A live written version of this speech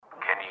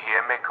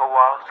Jimmy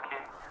Kowalski.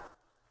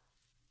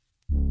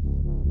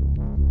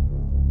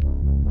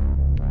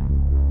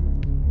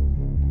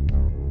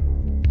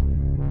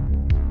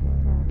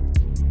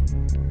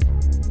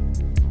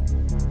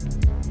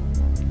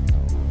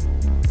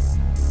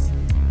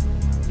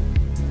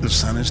 The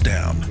sun is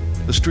down,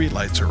 the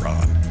streetlights are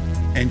on,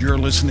 and you're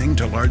listening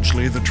to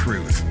Largely the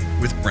Truth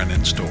with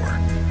Brennan Storr.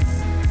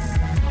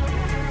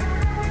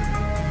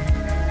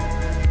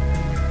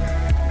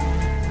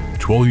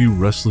 To all you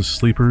restless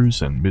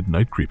sleepers and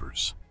midnight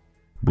creepers,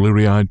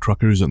 bleary-eyed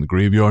truckers on the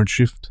graveyard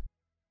shift,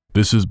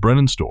 this is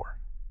Brennan Storr,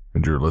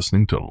 and you're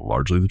listening to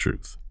Largely the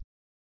Truth.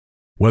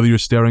 Whether you're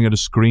staring at a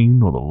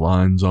screen or the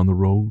lines on the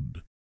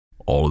road,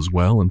 all is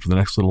well, and for the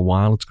next little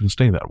while it's going to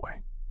stay that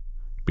way.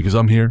 Because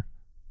I'm here,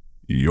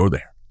 you're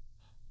there,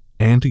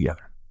 and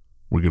together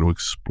we're going to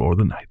explore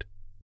the night.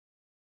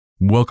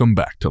 Welcome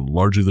back to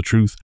Largely the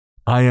Truth.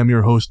 I am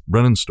your host,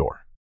 Brennan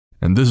Storr,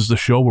 and this is the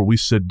show where we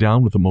sit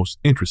down with the most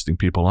interesting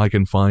people I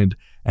can find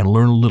and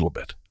learn a little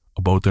bit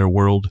about their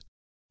world.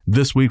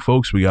 This week,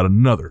 folks, we got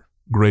another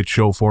great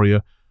show for you.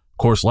 Of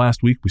course,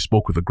 last week we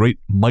spoke with the great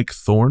Mike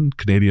Thorne,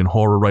 Canadian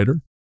horror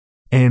writer,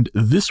 and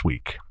this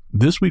week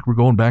we're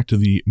going back to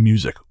the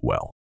music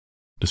well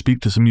to speak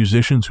to some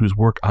musicians whose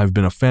work I've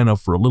been a fan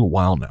of for a little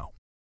while now.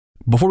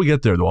 Before we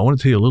get there, though, I want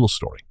to tell you a little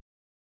story.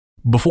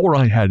 Before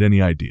I had any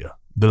idea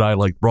that I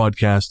liked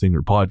broadcasting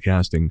or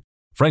podcasting,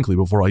 frankly,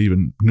 before I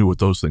even knew what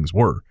those things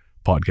were,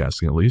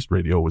 podcasting at least,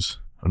 radio was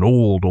an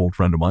old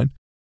friend of mine,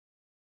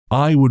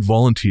 I would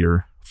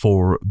volunteer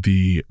for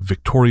the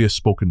Victoria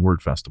Spoken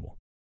Word Festival.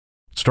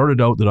 It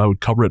started out that I would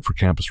cover it for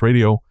campus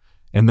radio,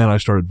 and then I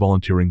started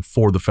volunteering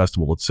for the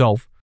festival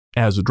itself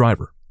as a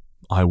driver.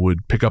 I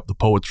would pick up the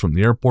poets from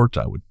the airport,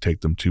 I would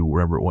take them to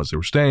wherever it was they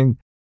were staying,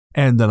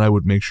 and then I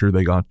would make sure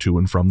they got to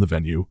and from the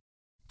venue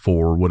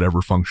for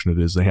whatever function it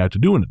is they had to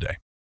do in a day.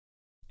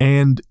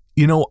 And,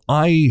 you know,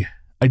 I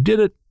did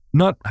it,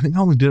 I think I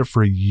only did it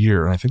for a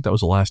year, and I think that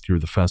was the last year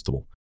of the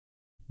festival.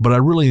 But I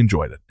really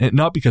enjoyed it. And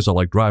not because I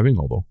like driving,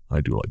 although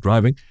I do like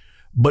driving,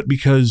 but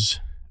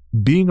because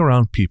being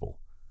around people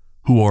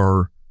who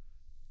are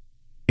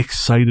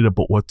excited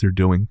about what they're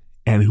doing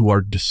and who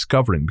are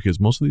discovering, because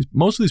most of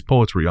these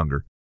poets were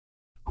younger,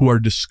 who are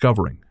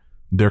discovering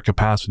their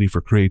capacity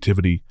for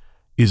creativity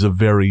is a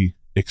very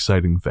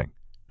exciting thing.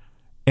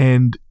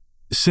 And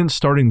since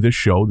starting this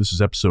show, this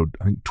is episode,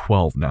 I think,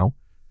 12 now,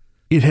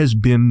 it has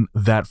been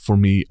that for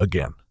me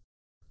again.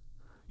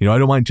 You know, I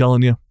don't mind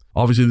telling you,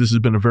 obviously this has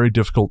been a very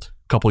difficult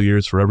couple of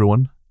years for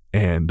everyone,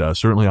 and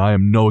certainly I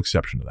am no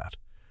exception to that.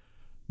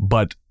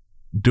 But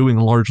doing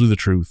Largely the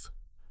Truth,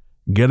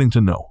 getting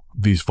to know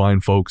these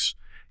fine folks,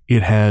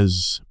 it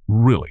has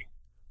really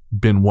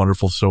been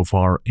wonderful so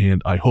far,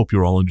 and I hope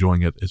you're all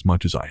enjoying it as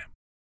much as I am.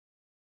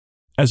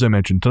 As I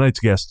mentioned, tonight's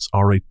guests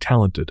are a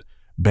talented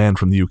band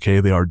from the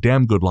UK. They are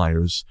Damn Good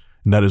Liars,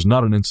 and that is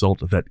not an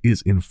insult. That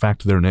is, in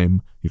fact, their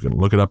name. You can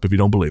look it up if you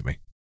don't believe me.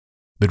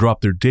 They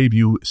dropped their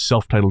debut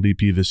self-titled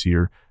EP this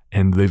year,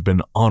 and they've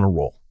been on a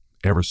roll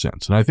ever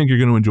since. And I think you're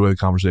going to enjoy the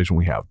conversation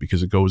we have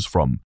because it goes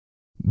from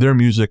their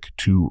music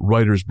to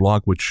writer's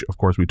block, which, of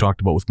course, we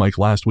talked about with Mike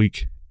last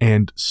week,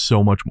 and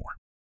so much more.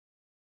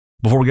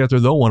 Before we get there,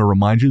 though, I want to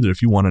remind you that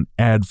if you want an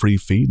ad-free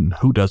feed, and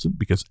who doesn't,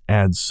 because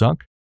ads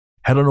suck,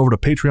 head on over to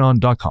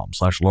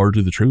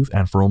patreon.com/largelythetruth,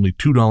 and for only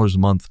 $2 a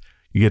month,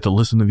 you get to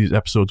listen to these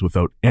episodes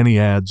without any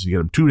ads. You get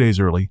them 2 days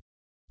early,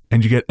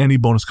 and you get any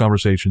bonus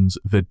conversations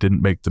that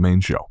didn't make the main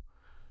show.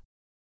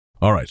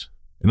 All right,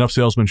 enough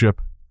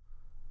salesmanship.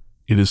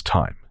 It is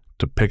time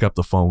to pick up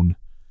the phone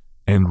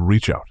and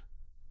reach out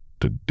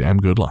to Damn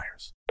Good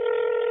Liars.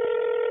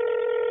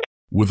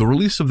 With the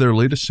release of their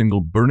latest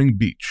single, Burning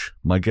Beach,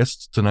 my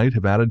guests tonight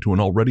have added to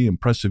an already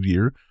impressive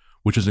year,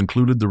 which has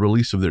included the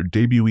release of their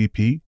debut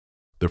EP,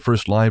 their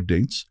first live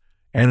dates,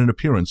 and an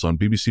appearance on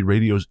BBC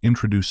Radio's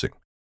Introducing.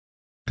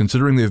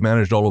 Considering they've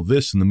managed all of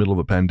this in the middle of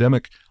a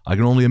pandemic, I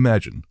can only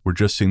imagine we're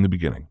just seeing the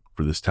beginning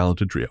for this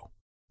talented trio.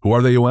 Who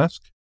are they, you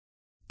ask?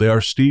 They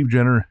are Steve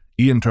Jenner,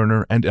 Ian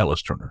Turner, and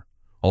Ellis Turner,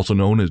 also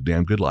known as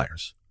Damn Good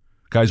Liars.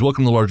 Guys,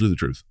 welcome to Largely the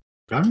Truth.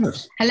 Hello,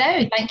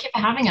 thank you for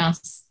having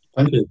us.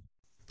 Thank you.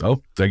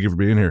 Oh, thank you for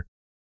being here.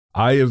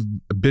 I have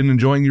been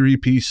enjoying your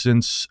EP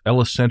since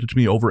Ellis sent it to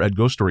me over at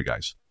Ghost Story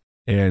Guys.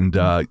 And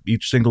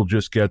each single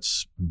just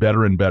gets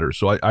better and better.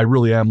 So I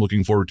really am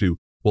looking forward to,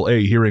 well,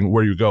 A, hearing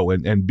where you go,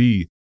 and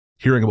B,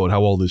 hearing about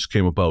how all this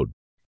came about.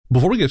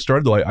 Before we get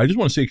started, though, I just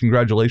want to say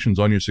congratulations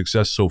on your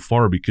success so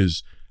far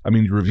because, I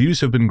mean, your reviews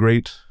have been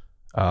great.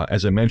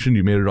 As I mentioned,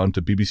 you made it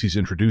onto BBC's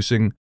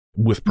Introducing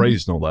with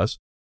praise, no less.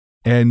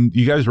 And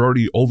you guys are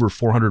already over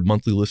 400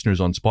 monthly listeners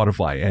on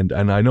Spotify. And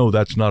I know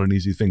that's not an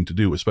easy thing to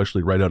do,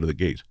 especially right out of the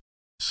gate.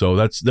 So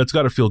that's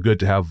got to feel good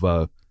to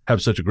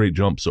have such a great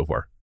jump so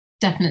far.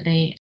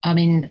 Definitely. I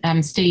mean,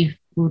 Steve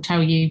will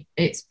tell you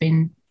it's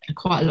been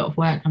quite a lot of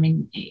work. I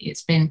mean,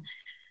 he's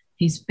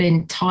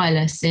been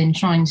tireless in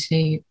trying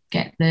to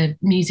get the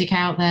music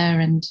out there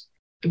and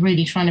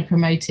really trying to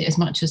promote it as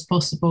much as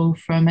possible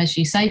from, as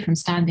you say, from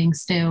standing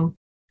still.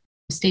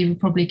 Steve will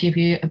probably give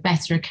you a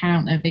better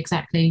account of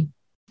exactly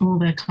all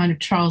the kind of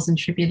trials and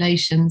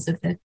tribulations of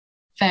the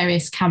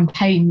various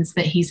campaigns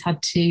that he's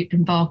had to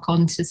embark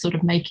on to sort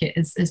of make it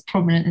as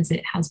prominent as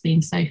it has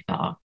been so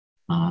far.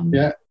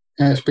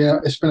 It's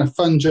been a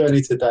fun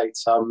journey to date.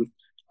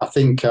 I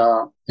think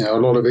a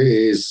lot of it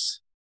is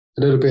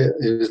a little bit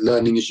is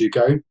learning as you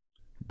go,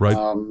 right?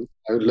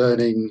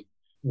 Learning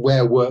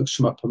where works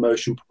from a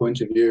promotion point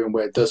of view and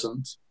where it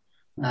doesn't,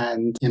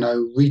 and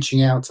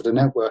reaching out to the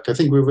network. I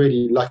think we're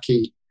really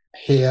lucky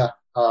here,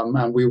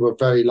 and we were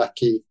very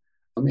lucky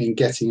in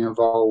getting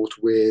involved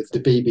with the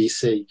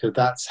BBC, because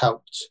that's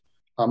helped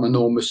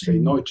enormously,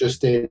 not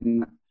just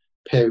in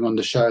appearing on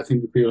the show. I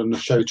think we've been on the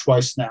show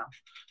twice now,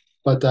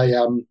 but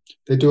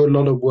they do a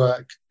lot of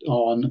work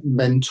on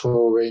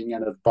mentoring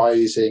and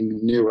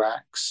advising new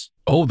acts.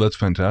 Oh, that's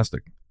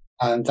fantastic.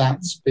 And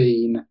that's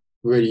been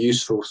really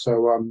useful.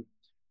 So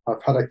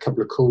I've had a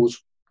couple of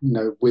calls,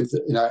 with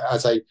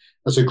as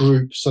a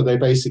group. So they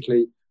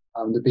basically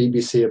the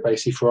BBC are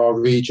basically for our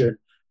region,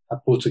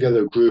 have pulled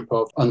together a group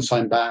of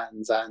unsigned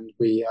bands, and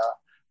we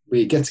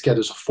get together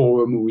as a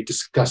forum and we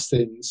discuss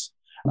things,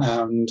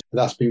 and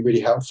that's been really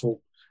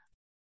helpful.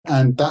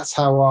 And that's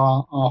how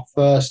our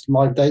first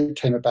live date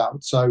came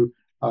about. So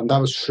that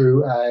was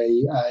through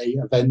a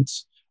event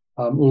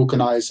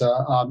organizer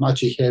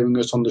actually hearing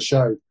us on the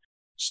show.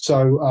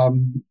 So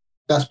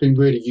that's been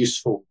really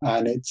useful,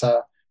 and it's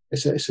a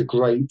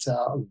great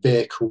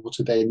vehicle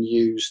to then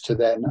use to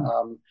then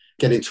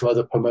get into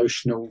other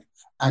promotional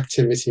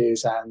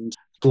activities and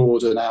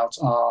broaden out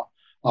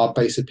our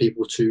base of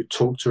people to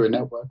talk to and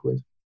network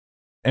with.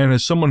 And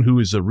as someone who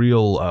is a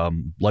real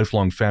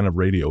lifelong fan of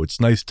radio, it's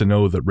nice to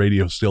know that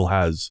radio still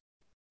has,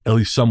 at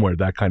least somewhere,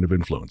 that kind of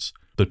influence,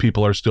 that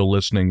people are still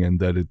listening, and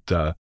that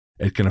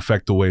it can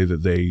affect the way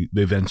that they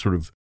then sort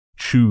of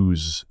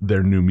choose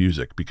their new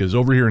music. Because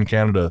over here in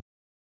Canada,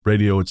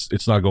 radio,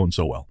 it's not going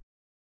so well.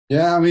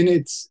 Yeah, I mean,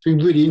 it's been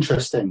really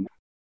interesting,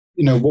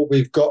 what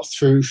we've got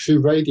through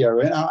radio.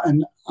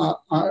 And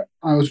I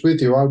was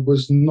with you. I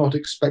was not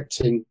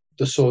expecting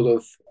the sort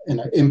of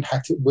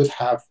impact it would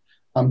have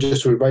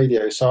just with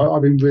radio. So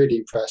I've been really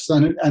impressed.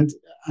 And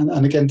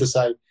again, to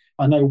say,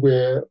 I know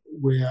we're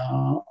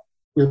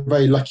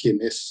very lucky in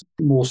this,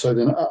 more so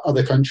than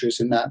other countries,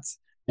 in that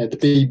the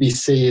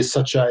BBC is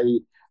such a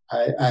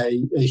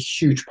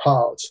huge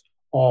part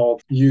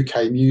of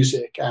UK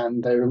music,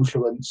 and their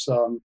influence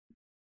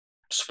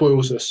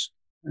spoils us,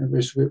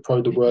 is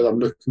probably the word I'm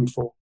looking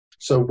for.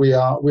 So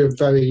we're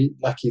very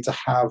lucky to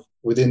have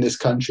within this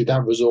country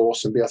that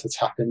resource and be able to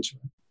tap into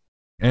it.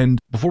 And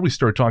before we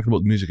start talking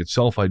about the music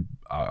itself, I'd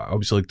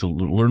obviously like to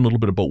learn a little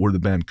bit about where the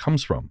band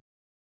comes from.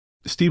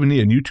 Steve and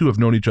Ian, you two have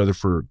known each other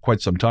for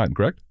quite some time,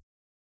 correct?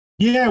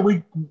 Yeah,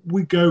 we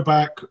go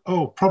back,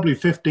 probably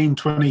 15,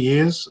 20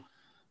 years.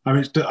 I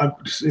mean,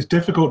 it's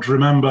difficult to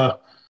remember.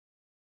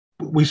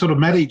 We sort of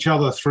met each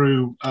other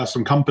through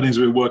some companies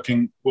we were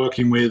working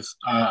with,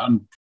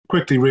 and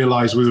quickly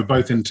realized we were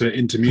both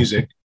into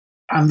music.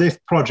 And this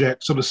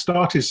project sort of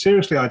started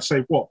seriously, I'd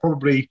say,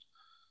 probably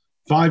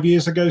 5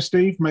 years ago,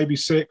 Steve, maybe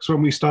 6,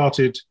 when we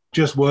started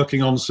just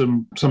working on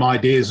some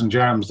ideas and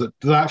jams that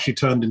actually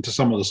turned into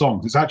some of the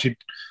songs. It's actually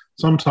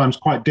sometimes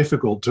quite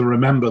difficult to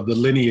remember the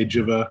lineage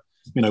of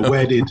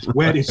where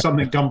did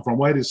something come from?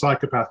 Where did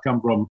Psychopath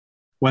come from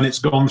when it's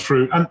gone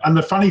through? And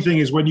the funny thing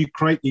is, when you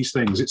create these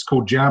things, it's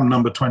called jam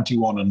number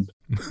 21, and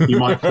you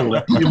might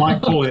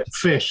call it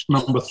Fish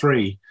number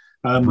 3.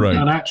 Right.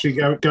 And actually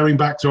going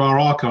back to our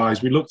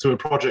archives, we look through a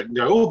project and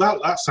go,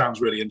 that sounds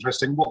really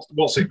interesting.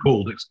 What's it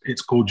called?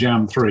 It's called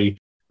Jam 3.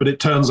 But it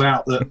turns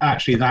out that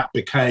actually that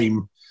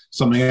became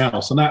something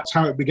else, and that's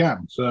how it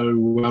began.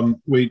 So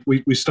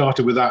we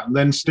started with that, and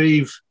then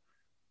Steve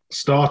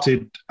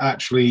started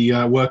actually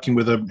working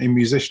with a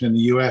musician in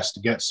the US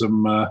to get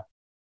some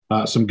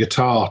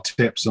guitar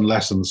tips and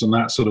lessons, and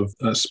that sort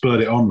of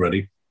spurred it on,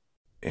 really.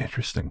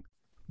 Interesting.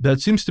 That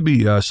seems to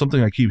be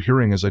something I keep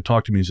hearing as I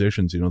talk to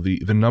musicians,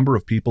 the number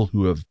of people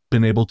who have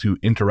been able to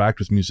interact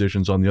with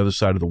musicians on the other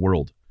side of the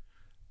world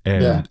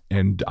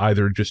and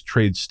either just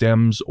trade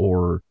stems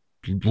or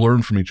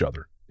learn from each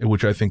other,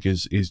 which I think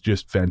is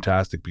just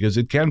fantastic, because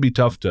it can be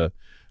tough to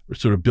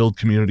sort of build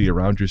community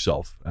around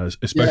yourself,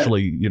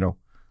 especially,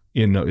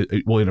 in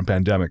a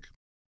pandemic.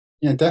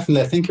 Yeah,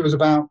 definitely. I think it was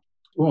about,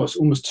 it's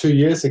almost 2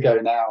 years ago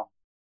now.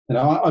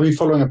 I've been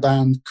following a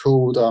band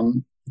called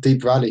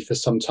Deep Valley for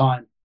some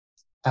time.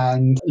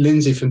 And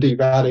Lindsay from Deep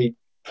Valley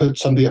put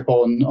something up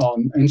on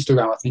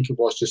Instagram, I think it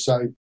was, just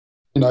saying,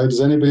 does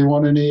anybody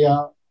want any,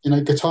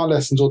 guitar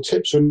lessons or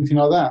tips or anything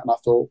like that? And I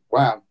thought,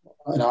 wow,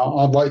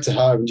 I'd write to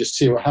her and just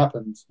see what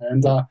happens.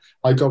 And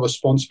I got a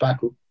response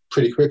back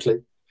pretty quickly,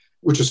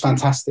 which was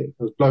fantastic.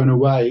 I was blown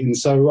away. And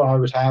so I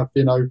would have,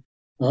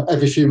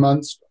 every few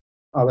months,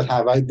 I would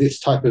have this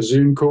type of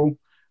Zoom call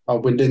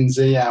with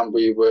Lindsay, and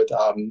we would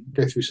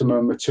go through some of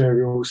the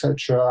material,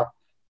 etc.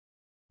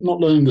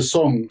 Not learning the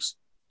songs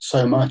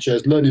so much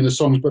as learning the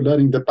songs, but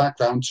learning the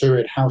background to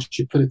it, how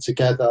she put it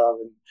together,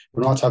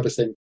 and that type of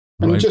thing.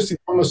 And just in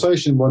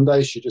conversation one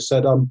day, she just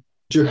said, do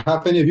you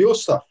have any of your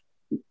stuff?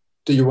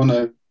 Do you want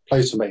to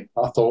play to me?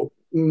 I thought,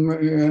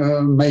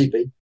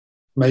 maybe.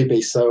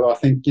 maybe. So I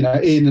think,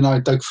 Ian and I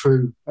dug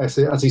through, as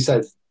he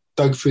said,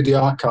 the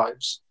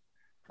archives,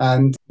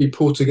 and we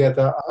pulled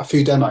together a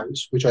few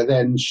demos, which I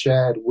then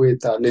shared with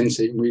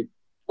Lindsay. And we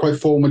quite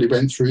formally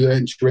went through it,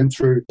 and she went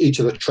through each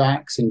of the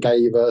tracks and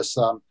gave us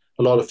a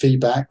lot of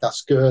feedback.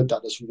 That's good,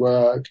 that doesn't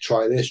work,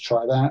 try this,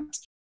 try that.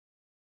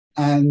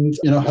 And,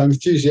 her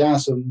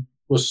enthusiasm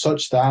was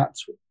such that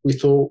we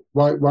thought,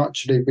 right, well,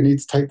 actually, we need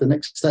to take the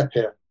next step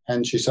here.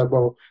 And she said,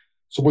 well,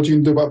 so what are you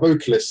going to do about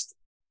vocalist?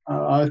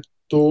 I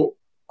thought,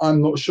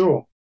 I'm not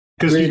sure.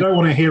 Because you don't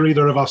want to hear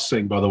either of us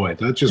sing, by the way.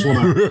 I just want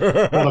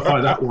to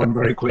qualify that one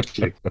very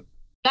quickly.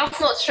 That's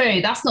not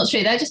true.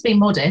 They're just being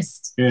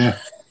modest. Yeah.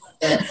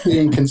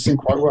 Ian can sing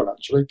quite well,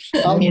 actually.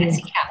 Yes,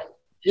 he can.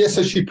 Yeah,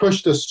 so she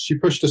pushed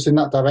us in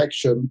that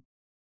direction,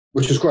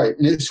 which was great.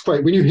 And it's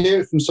great when you hear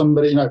it from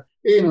somebody.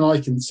 Ian and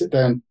I can sit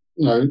there and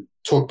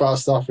talk about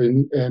stuff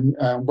and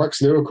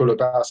wax lyrical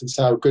about it and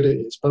say how good it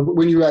is. But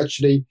when you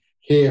actually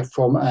hear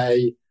from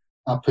a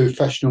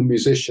professional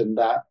musician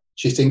that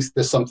she thinks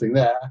there's something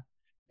there,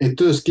 it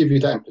does give you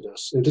that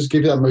impetus. It does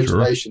give you that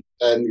motivation.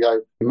 Sure. And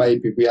go,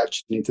 maybe we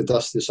actually need to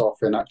dust this off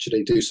and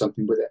actually do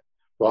something with it,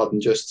 rather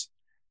than just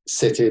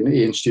sit in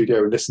Ian's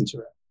studio and listen to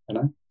it.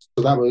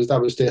 So that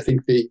was I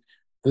think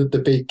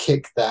the big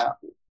kick that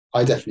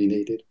I definitely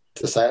needed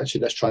to say,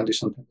 actually, let's try and do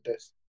something with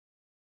this.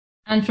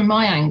 And from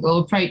my angle,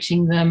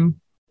 approaching them,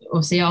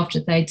 obviously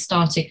after they'd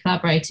started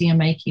collaborating and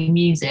making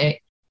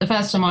music, the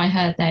first time I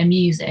heard their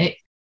music,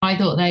 I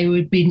thought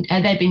they'd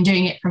been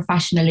doing it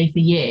professionally for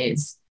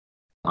years.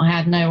 I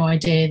had no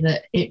idea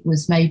that it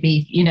was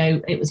maybe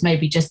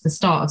just the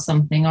start of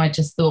something. I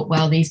just thought,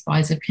 well, these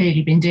guys have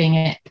clearly been doing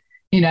it,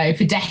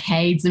 for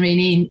decades. I mean,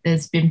 Ian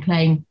has been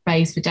playing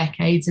bass for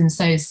decades, and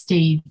so has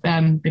Steve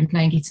been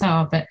playing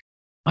guitar. But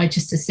I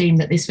just assumed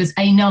that this was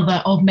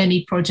another of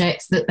many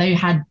projects that they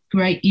had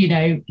great,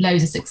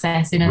 loads of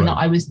success in, and that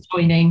I was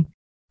joining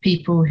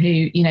people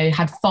who,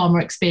 had far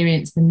more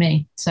experience than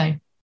me. So,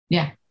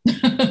 yeah.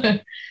 I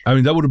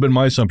mean, that would have been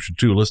my assumption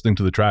too, listening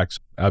to the tracks.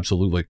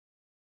 Absolutely.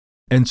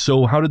 And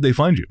so how did they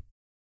find you?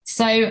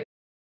 So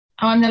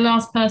I'm the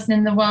last person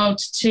in the world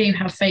to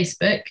have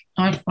Facebook.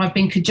 I've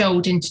been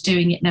cajoled into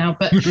doing it now,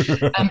 but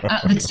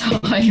at the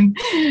time,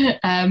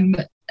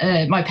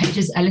 my page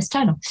is Ellis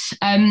Turner.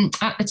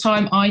 At the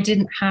time, I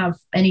didn't have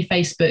any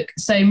Facebook.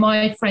 So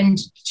my friend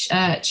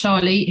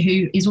Charlie,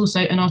 who is also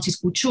an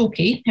artist called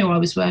Chalky, who I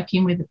was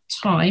working with at the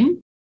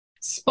time,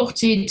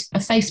 spotted a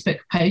Facebook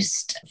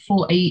post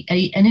for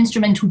an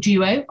instrumental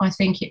duo, I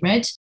think it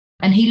read.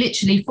 And he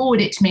literally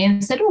forwarded it to me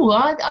and said,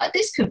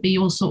 this could be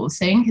your sort of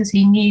thing, because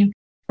he knew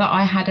that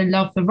I had a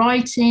love for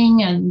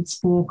writing and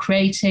for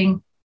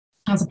creating,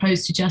 as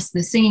opposed to just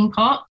the singing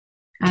part.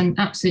 And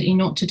absolutely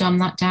not to dumb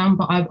that down,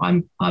 but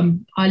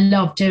I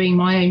love doing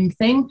my own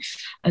thing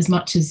as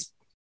much as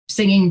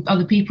singing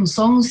other people's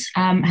songs.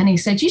 And he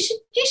said, you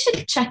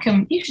should check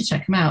them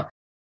out.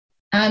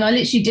 And I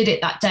literally did it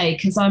that day,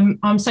 because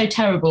I'm so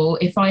terrible.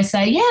 If I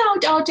say, yeah,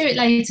 I'll do it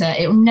later,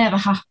 it will never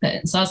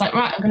happen. So I was like,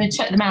 right, I'm going to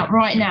check them out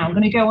right now. I'm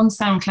going to go on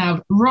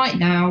SoundCloud right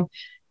now,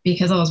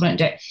 because I won't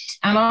do it.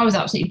 And I was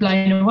absolutely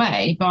blown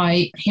away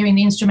by hearing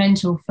the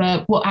instrumental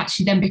for what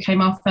actually then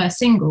became our first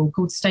single,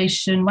 called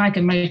Station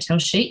Wagon Motel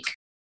Chic.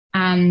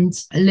 And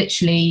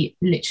literally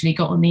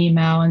got an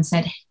email and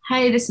said,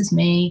 hey, this is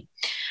me.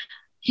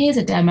 Here's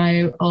a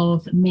demo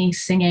of me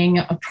singing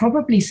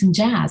probably some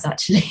jazz,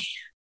 actually.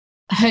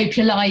 I hope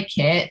you like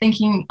it.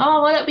 Thinking,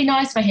 well, it'd be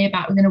nice if I hear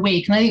back within a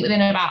week. And I think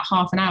within about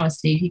half an hour,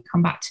 Steve, he'd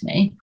come back to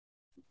me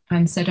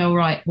and said, all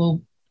right,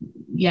 well,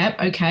 yeah,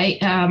 okay.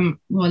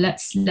 Well,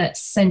 let's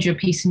send you a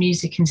piece of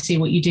music and see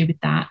what you do with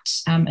that.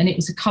 And it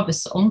was a cover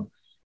song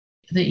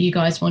that you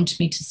guys wanted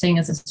me to sing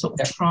as a sort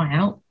of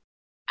tryout.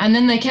 And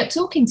then they kept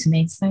talking to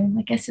me. So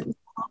I guess it was.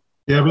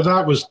 Yeah, but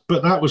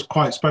that was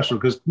quite special,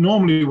 because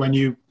normally when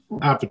you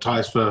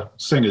advertise for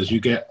singers, you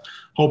get a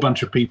whole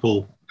bunch of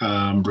people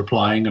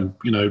replying, and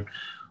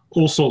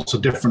all sorts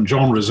of different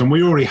genres. And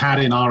we already had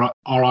in our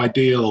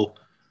ideal,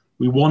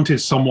 we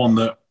wanted someone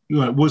that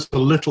was a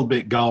little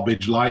bit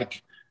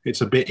Garbage-like.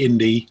 It's a bit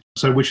indie,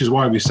 so which is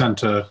why we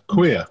sent a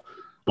Queer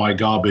by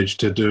Garbage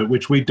to do it,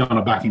 which we'd done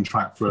a backing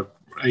track for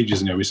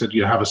ages ago. We said,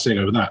 you have a sing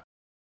over that.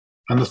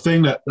 And the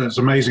thing that's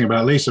amazing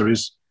about Lisa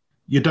is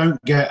you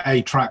don't get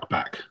a track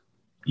back.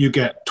 You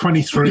get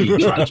 23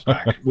 tracks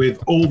back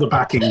with all the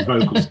backing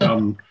vocals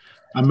done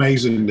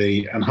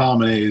amazingly, and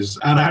harmonies.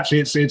 And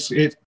actually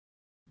the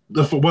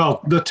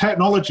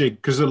technology,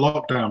 because of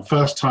lockdown,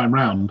 first time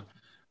round,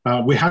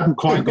 we hadn't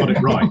quite got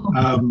it right,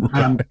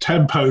 and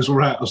tempos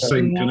were out of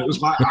sync, and it was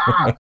like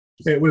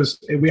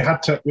we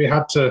had to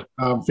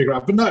figure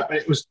out. But no,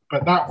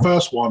 but that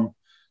first one,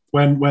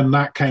 when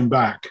that came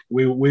back,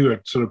 we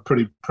were sort of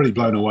pretty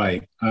blown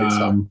away.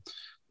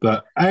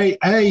 That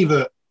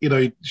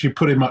she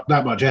put in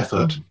that much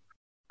effort,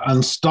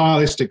 and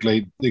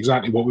stylistically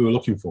exactly what we were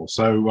looking for.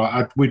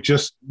 So we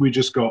just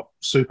got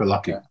super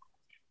lucky. Yeah.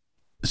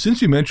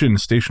 Since you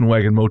mentioned Station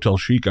Wagon Motel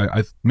Chic,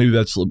 maybe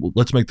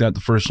let's make that the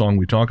first song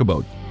we talk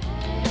about.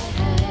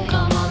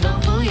 Come on,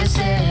 don't fool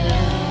yourself.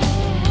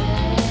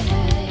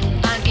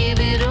 I give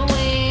it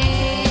away.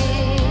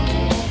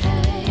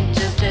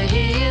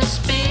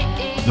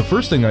 The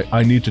first thing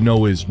I need to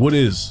know is, what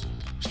is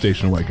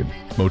Station Wagon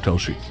Motel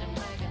Chic?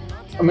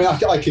 I mean,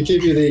 I could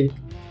give you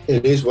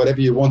it is whatever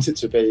you want it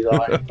to be,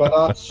 right?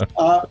 But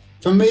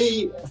for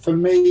me,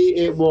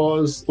 it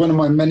was one of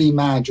my many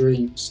mad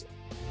dreams.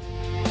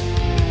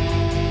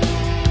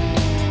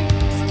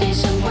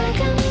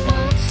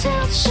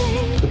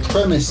 The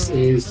premise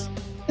is,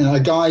 a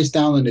guy's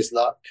down on his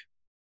luck.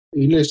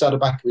 He lives out the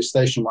back of his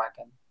station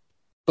wagon.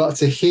 But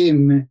to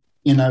him,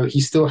 he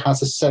still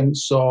has a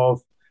sense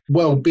of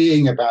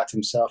well-being about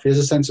himself. He has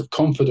a sense of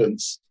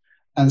confidence.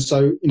 And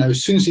so,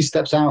 as soon as he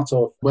steps out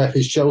of where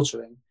he's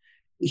sheltering,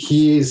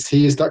 he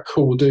is that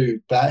cool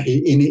dude that he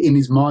in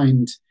his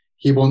mind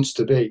he wants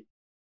to be.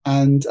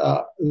 And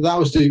that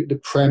was the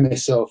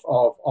premise of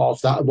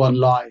that one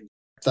line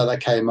that I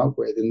came up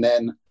with. And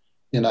then,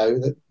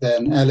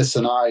 then Ellis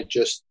and I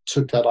just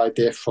took that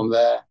idea from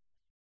there.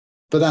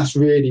 But that's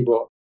really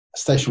what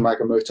Station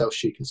Wagon Motel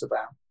Chic is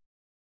about.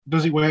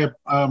 Does he wear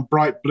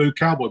bright blue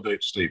cowboy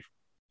boots, Steve?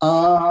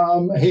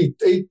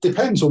 He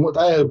depends on what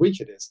day of the week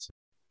it is.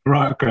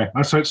 Right, okay.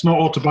 So it's not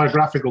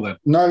autobiographical then?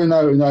 No.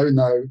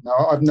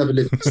 I've never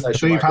lived in a station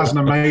Steve wagon. has an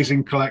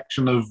amazing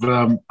collection of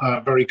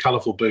very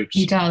colourful boots.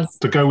 He does.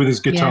 To go with his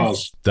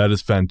guitars. Yes. That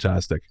is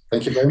fantastic.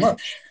 Thank you very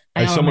much.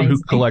 As someone who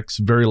collects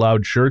very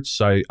loud shirts,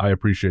 I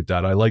appreciate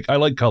that. I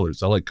like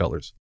colors.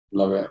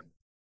 Love it.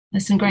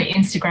 There's some great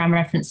Instagram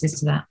references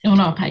to that on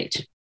our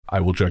page. I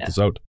will check this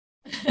out.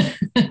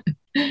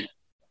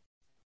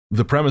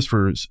 The premise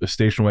for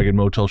Station Wagon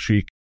Motel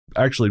Chic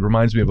actually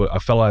reminds me of a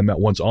fella I met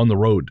once on the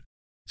road.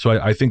 So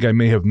I think I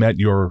may have met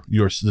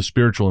the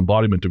spiritual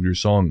embodiment of your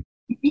song.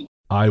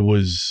 I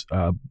was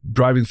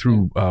driving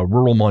through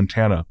rural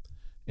Montana,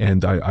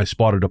 and I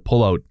spotted a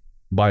pullout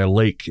by a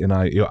lake, and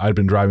I'd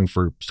been driving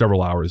for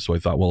several hours, so I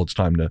thought, well, it's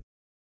time to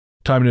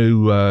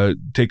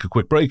take a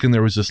quick break. And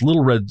there was this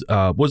little red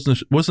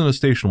wasn't a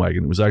station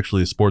wagon; it was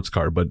actually a sports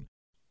car. But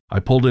I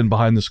pulled in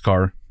behind this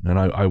car, and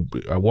I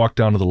walked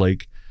down to the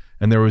lake,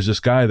 and there was this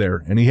guy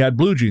there, and he had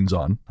blue jeans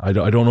on. I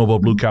don't know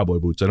about blue cowboy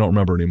boots. I don't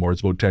remember anymore.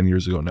 It's about 10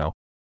 years ago now.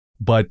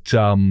 But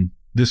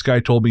this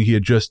guy told me he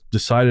had just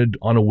decided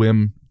on a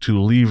whim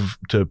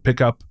to pick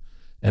up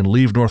and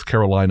leave North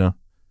Carolina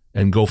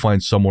and go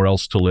find somewhere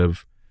else to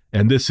live.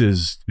 And this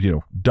is,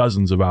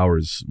 dozens of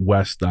hours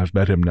west. I've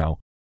met him now.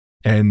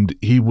 And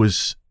he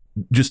was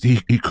just,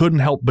 he couldn't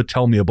help but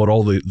tell me about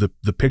all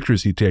the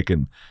pictures he'd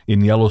taken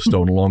in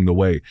Yellowstone along the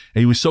way. And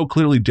he was so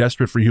clearly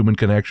desperate for human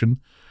connection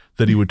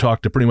that he would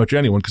talk to pretty much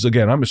anyone. Because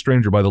again, I'm a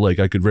stranger by the lake.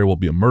 I could very well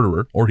be a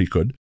murderer, or he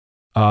could.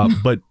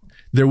 But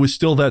there was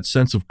still that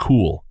sense of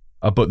cool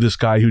about this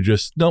guy who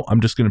I'm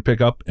just going to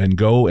pick up and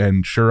go,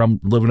 and sure, I'm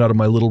living out of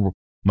my little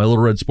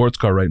red sports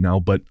car right now,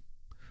 but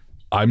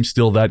I'm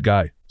still that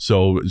guy.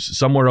 So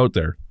somewhere out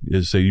there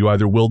is you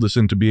either will this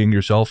into being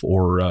yourself,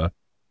 or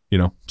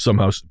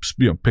somehow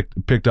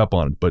picked up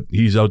on it. But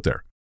he's out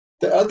there.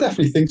 I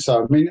definitely think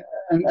so. I mean,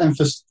 and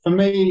for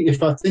me,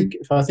 if I think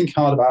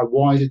hard about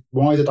why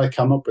did I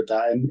come up with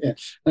that, and it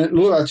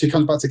actually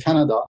comes back to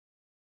Canada.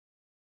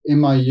 In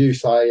my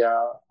youth, I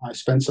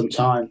spent some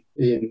time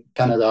in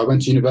Canada. I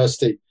went to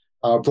university,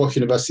 Brock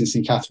University in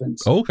St.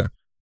 Catharines. Oh, okay.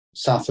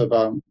 South of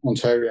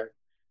Ontario,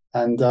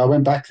 and I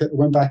went back to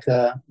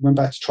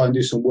try and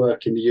do some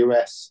work in the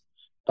US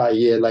about a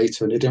year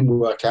later, and it didn't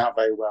work out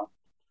very well.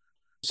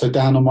 So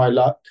down on my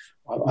luck,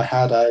 I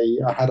had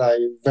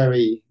a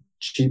very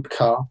cheap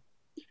car.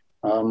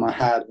 I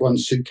had one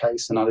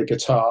suitcase and I had a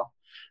guitar,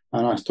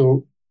 and I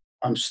thought,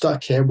 I'm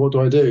stuck here. What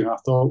do I do? And I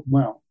thought,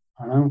 well,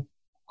 I know,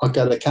 I'll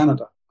go to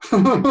Canada.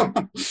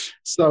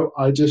 So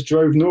I just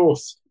drove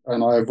north,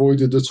 and I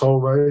avoided the toll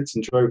roads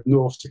and drove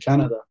north to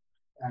Canada,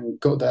 and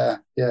got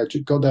there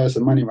as the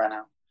money ran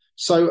out.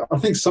 So I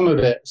think some of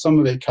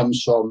it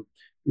comes from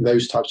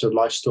those types of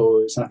life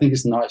stories, and I think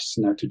it's nice,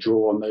 to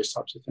draw on those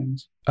types of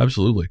things.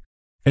 Absolutely.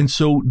 And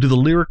so, do the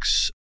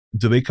lyrics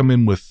come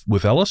in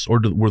with Ellis, or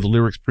were the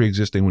lyrics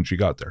pre-existing when she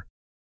got there?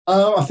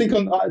 I think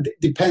it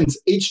depends.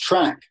 Each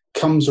track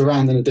comes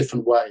around in a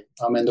different way.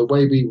 I mean, the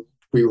way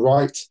we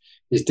write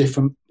is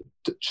different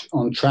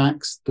on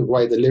tracks, the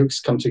way the lyrics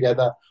come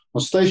together.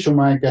 On Station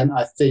Wagon,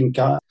 I think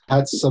I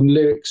had some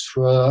lyrics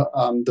for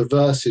the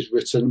verses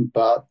written,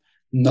 but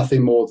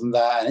nothing more than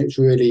that. And it's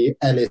really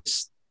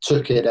Ellis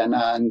took it and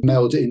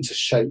melded it into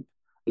shape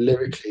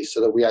lyrically so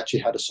that we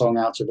actually had a song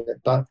out of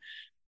it. But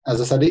as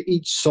I said,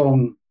 each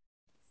song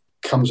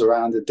comes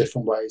around in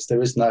different ways.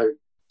 There is no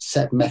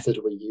set method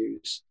we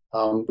use,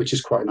 which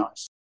is quite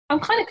nice. I'm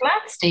kind of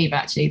glad, Steve,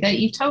 actually, that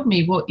you told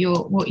me what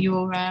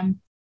your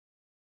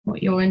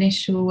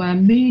initial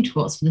mood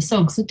was for the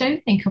song, because I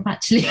don't think I've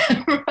actually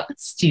ever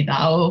asked you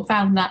that or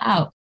found that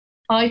out.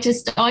 I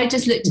just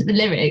looked at the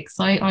lyrics.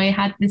 I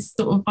had this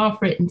sort of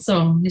half-written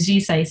song, as you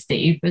say,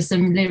 Steve, with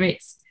some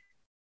lyrics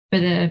for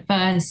the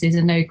verses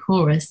and no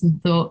chorus,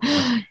 and thought,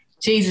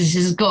 Jesus,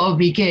 this has got to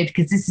be good,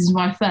 because this is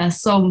my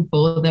first song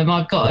for them.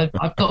 I've got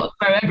to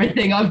throw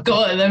everything I've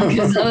got at them,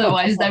 because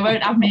otherwise they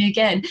won't have me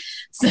again.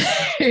 So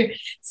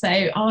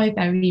I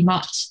very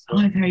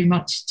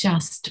much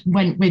just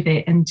went with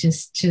it, and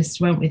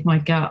just went with my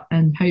gut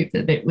and hoped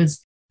that it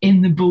was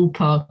in the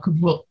ballpark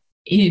of what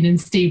Ian and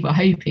Steve were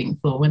hoping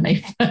for when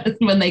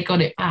they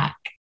got it back.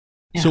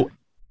 Yeah. So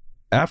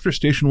after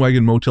Station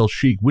Wagon Motel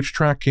Chic, which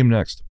track came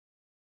next?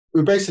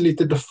 We basically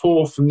did the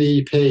 4 from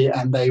the EP,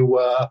 and they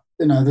were,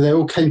 they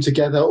all came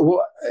together.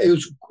 It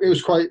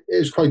was quite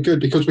good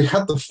because we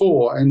had the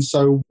 4, and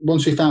so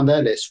once we found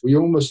Ellis, we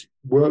almost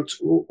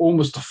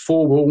the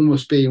 4 were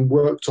almost being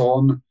worked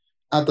on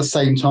at the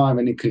same time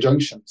and in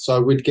conjunction.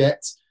 So we'd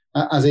get,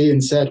 as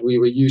Ian said, we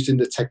were using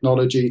the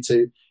technology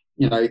to,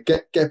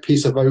 get a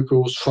piece of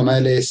vocals from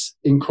Ellis,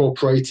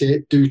 incorporate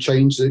it, do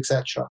changes,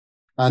 etc.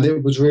 And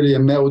it was really a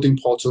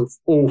melding pot of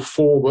all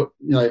 4,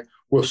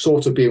 were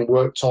sort of being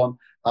worked on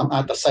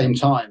at the same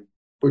time,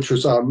 which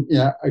was a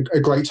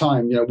great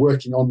time,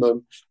 working on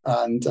them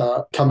and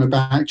coming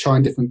back,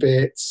 trying different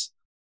bits.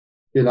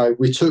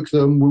 We took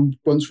them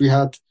once we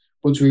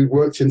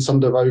worked in some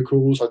of the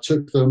vocals. I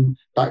took them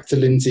back to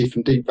Lindsay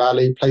from Deep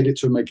Valley, played it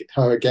to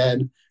her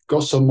again,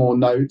 got some more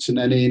notes, and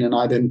then Ian and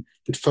I then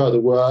did further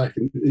work,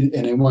 and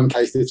in one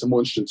case did some more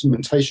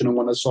instrumentation on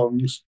one of the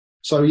songs.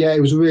 So yeah, it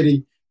was a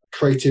really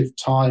creative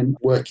time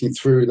working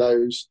through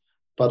those.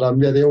 But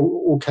they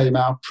all came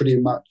out pretty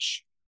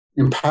much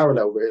in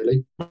parallel,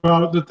 really.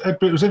 Well,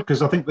 it was interesting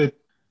because I think that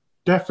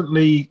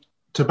definitely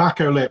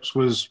Tobacco Lips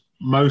was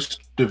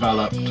most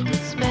developed in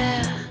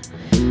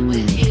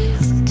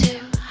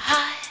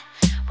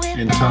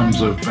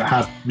terms of it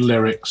had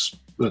lyrics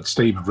that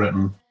Steve had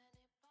written.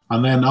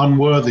 And then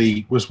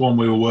Unworthy was one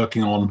we were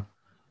working on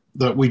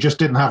that we just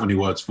didn't have any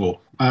words for.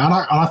 And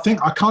I think,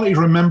 I can't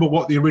even remember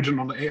what the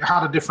original, it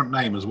had a different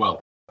name as well.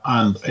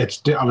 And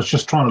I was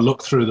just trying to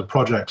look through the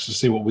projects to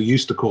see what we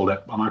used to call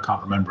it, and I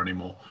can't remember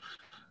anymore.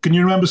 Can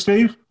you remember,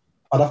 Steve?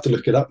 I'd have to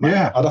look it up, mate.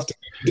 Yeah. I'd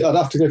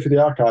have to go through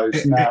the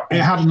archives now.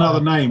 It had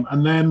another name.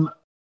 And then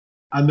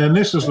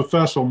this was the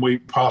first one we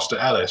passed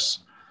to Ellis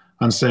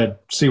and said,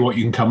 see what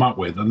you can come up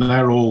with. And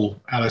they're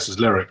all Ellis's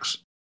lyrics,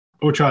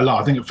 which I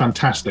love. I think it's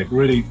fantastic.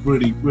 Really,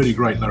 really, really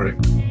great lyric.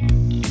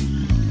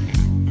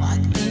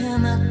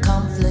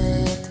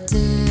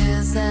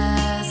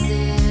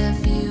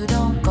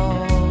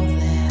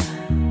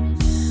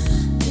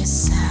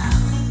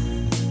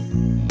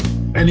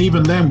 And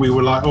even then we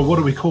were like, oh, what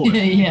do we call it?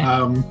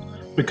 Yeah.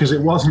 Because it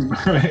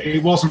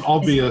wasn't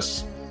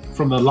obvious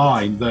from the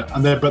line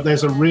but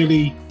there's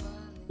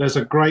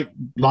a great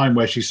line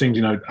where she sings,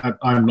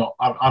 I'm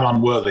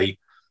unworthy.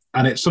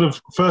 And it's sort of,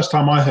 first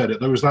time I heard it,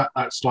 there was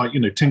that's like,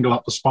 tingle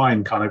up the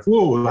spine kind of,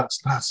 whoa,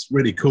 that's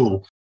really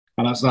cool.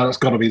 And that's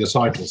got to be the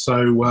title.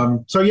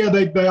 So yeah,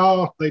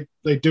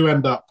 they do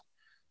end up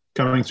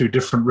going through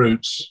different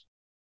routes.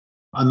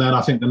 And then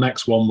I think the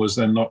next one was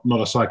then not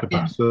a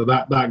psychopath. Yeah. So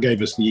that gave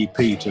us the EP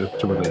to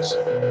release.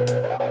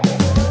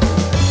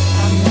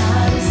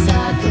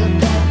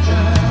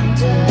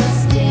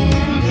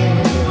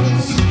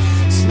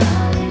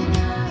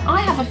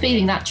 I have a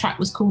feeling that track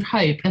was called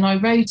Hope, and I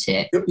wrote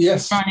it trying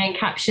to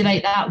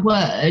encapsulate that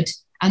word.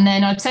 And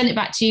then I'd send it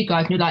back to you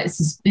guys, and you're like,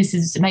 "This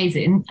is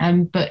amazing,"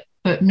 but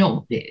we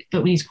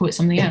need to call it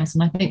something else.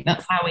 And I think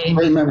that's how we.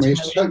 Great memory.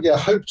 Yeah,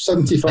 Hope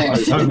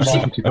 75. Hope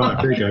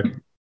 75. There you go.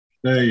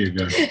 There you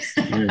go.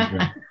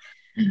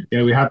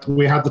 Yeah, we had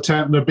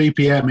the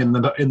BPM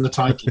in the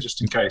title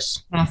just in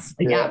case.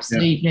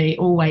 Absolutely,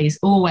 always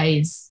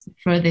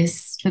for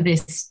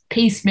this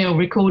piecemeal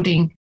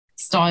recording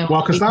style.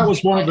 Well, because that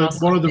was one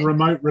of the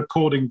remote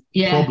recording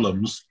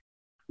problems.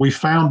 We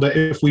found that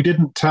if we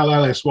didn't tell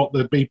Ellis what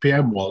the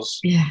BPM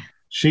was,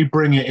 she'd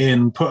bring it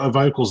in, put her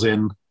vocals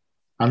in,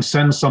 and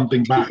send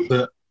something back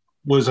that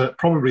was at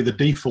probably the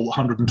default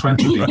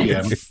 120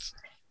 BPM. Right.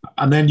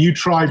 And then you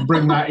try and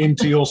bring that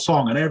into your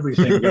song and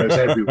everything goes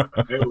everywhere.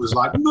 It was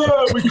like,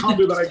 no, we can't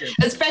do that again.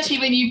 Especially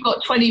when you've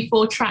got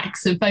 24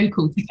 tracks of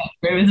vocal to go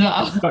through as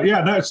well. But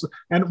yeah, no,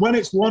 and when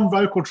it's one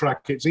vocal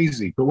track, it's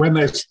easy. But when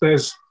there's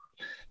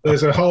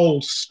a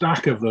whole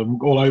stack of them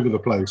all over the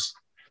place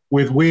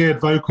with weird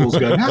vocals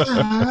going, all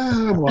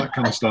that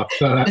kind of stuff.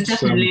 So there's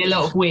definitely a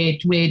lot of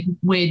weird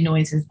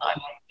noises that I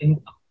like.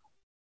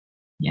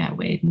 Yeah,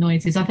 weird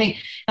noises. I think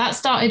that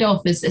started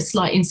off as a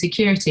slight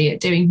insecurity at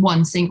doing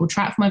one single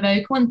track for my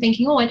vocal and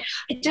thinking,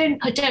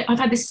 I've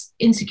had this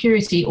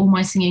insecurity all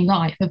my singing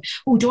life of,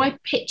 do I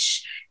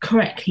pitch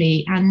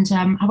correctly? And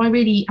have I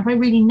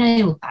really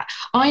nailed that?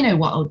 I know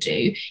what I'll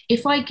do.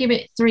 If I give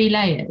it 3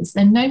 layers,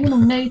 then no one will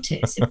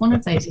notice if one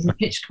of those isn't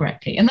pitched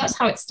correctly. And that's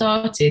how it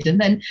started. And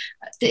then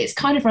it's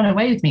kind of run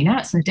away with me. Now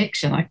it's an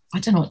addiction. I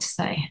don't know what to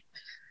say.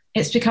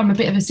 It's become a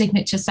bit of a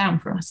signature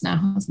sound for us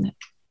now, hasn't it?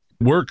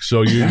 Work,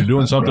 so you're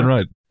doing something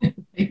right.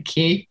 Thank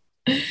you.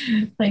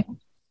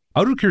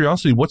 Out of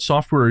curiosity, what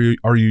software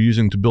are you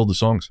using to build the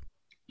songs?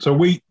 So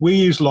we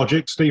use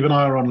Logic. Steve and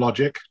I are on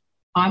Logic.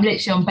 I'm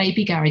literally on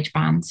Baby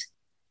GarageBand.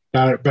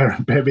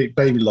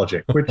 Baby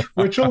Logic,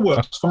 which all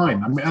works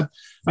fine. I mean,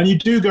 and you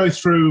do go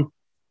through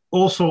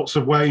all sorts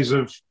of ways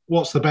of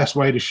what's the best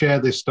way to share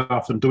this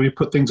stuff, and do we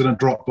put things in a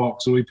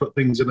Dropbox, or we put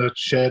things in a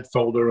shared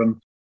folder, and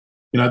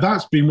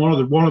that's been one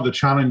of the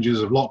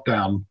challenges of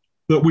lockdown.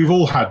 That we've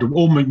all had,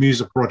 all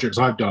music projects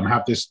I've done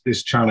have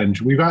this challenge.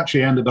 We've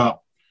actually ended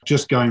up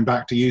just going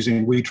back to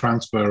using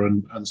WeTransfer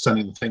and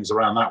sending the things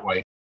around that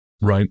way.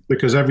 Right.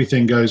 Because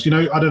everything goes,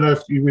 I don't know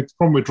if the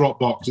problem with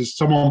Dropbox is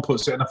someone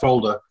puts it in a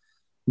folder,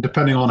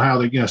 depending on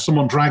how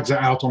someone drags it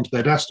out onto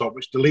their desktop,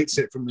 which deletes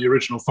it from the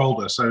original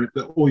folder. So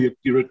that all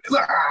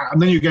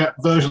and then you get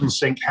version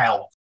sync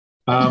hell.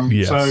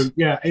 Yes. So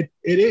yeah,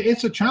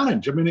 it's a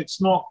challenge. I mean,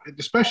 it's not,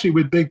 especially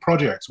with big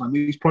projects, when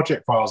these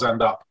project files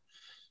end up.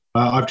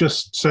 I've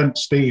just sent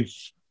Steve.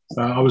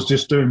 I was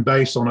just doing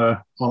bass on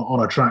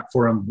a track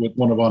for him with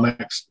one of our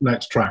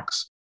next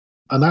tracks,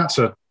 and that's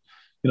a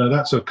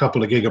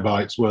couple of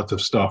gigabytes worth of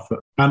stuff.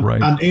 And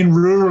Right. And in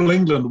rural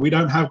England, we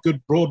don't have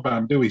good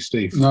broadband, do we,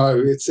 Steve? No,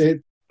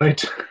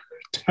 It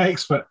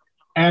takes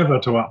forever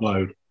to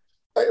upload.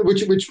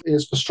 which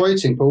is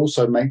frustrating, but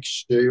also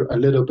makes you a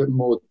little bit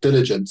more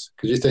diligent,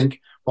 because you think,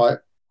 right,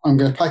 I'm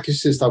going to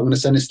package this, I'm going to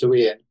send this to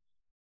Ian,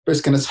 but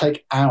it's going to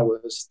take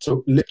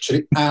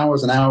literally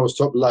hours and hours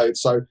to upload.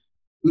 So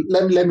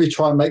let me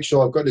try and make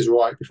sure I've got this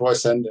right before I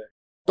send it.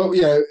 But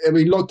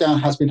lockdown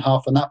has been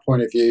hard from that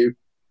point of view.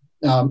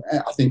 I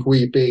think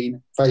we've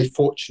been very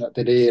fortunate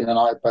that Ian and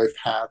I both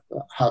have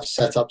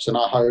setups in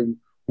our home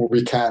where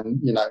we can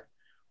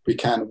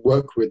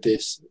work with the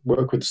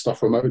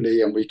stuff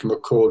remotely, and we can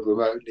record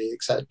remotely,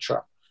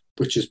 etc.,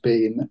 which has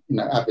been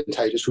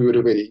advantageous. We would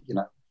have really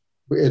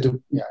it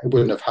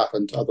wouldn't have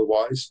happened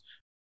otherwise.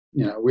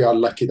 We are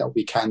lucky that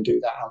we can do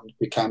that and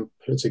we can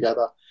put it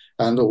together,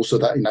 and also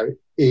that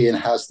Ian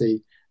has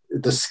the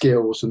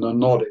skills and the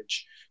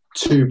knowledge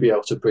to be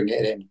able to bring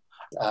it in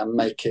and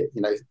make it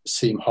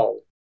seem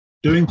whole.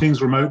 Doing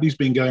things remotely has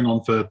been going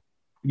on for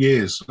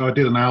years. I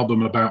did an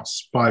album about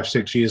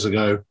 5-6 years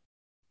ago,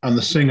 and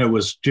the singer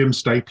was Jim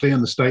Stapley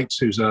in the States,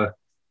 who's an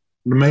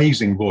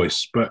amazing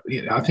voice, but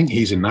I think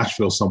he's in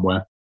Nashville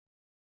somewhere.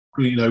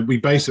 We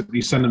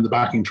basically send him the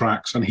backing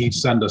tracks, and he'd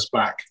send us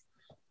back,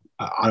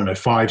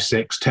 5,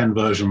 6, 10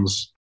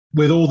 versions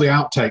with all the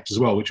outtakes as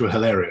well, which were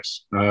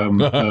hilarious. So all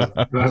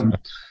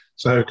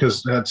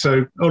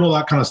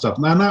that kind of stuff,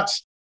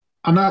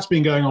 and that's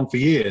been going on for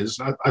years.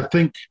 I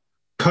think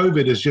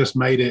COVID has just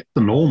made it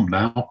the norm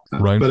now.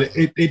 Right. But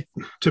it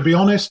to be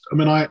honest, I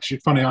mean, I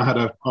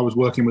was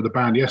working with a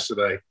band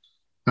yesterday,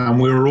 and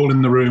we were all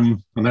in the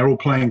room, and they're all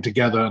playing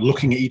together,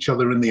 looking at each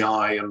other in the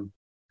eye, and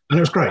it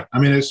was great. I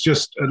mean, it's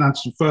just, and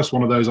that's the first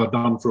one of those I've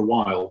done for a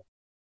while.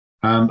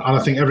 And I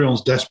think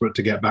everyone's desperate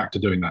to get back to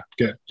doing that.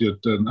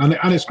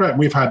 And it's great.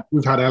 We've had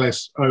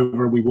Ellis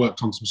over. We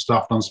worked on some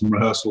stuff, done some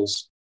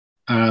rehearsals,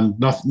 and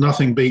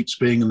nothing beats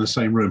being in the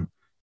same room.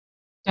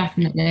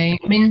 Definitely.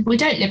 I mean, we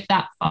don't live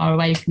that far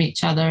away from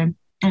each other.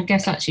 I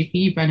guess actually for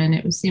you, Brennan,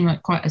 it would seem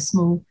like quite a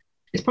small.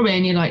 It's probably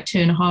only like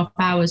 2.5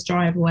 hours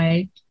drive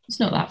away. It's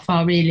not that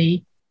far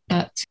really,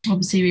 but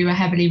obviously we were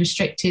heavily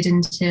restricted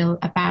until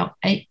about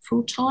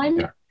April time.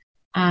 Yeah.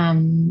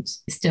 And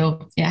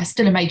still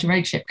a major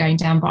road trip going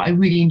down, but I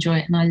really enjoy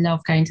it, and I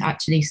love going to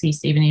actually see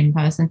Stephen in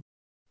person,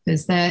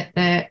 because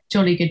they're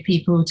jolly good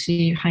people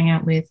to hang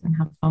out with and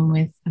have fun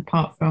with,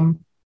 apart from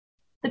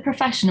the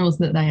professionals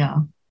that they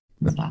are.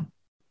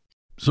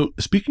 So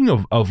speaking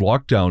of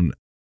lockdown,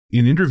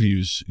 in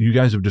interviews, you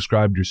guys have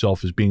described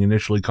yourself as being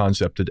initially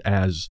concepted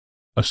as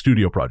a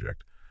studio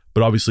project,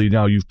 but obviously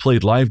now you've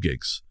played live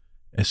gigs.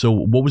 And so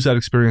what was that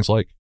experience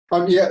like?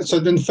 So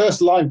then the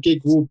first live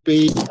gig will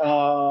be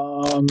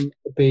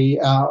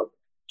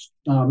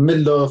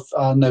middle of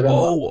November.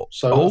 Oh,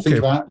 so okay.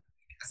 I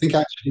think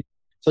actually,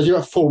 so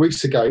you're 4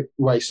 weeks ago.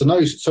 Wait, so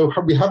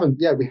we haven't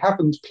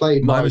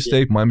played. My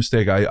mistake.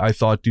 I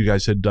thought you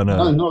guys had done a.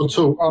 No, not at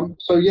all.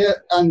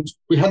 And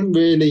we hadn't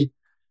really,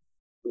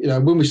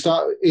 when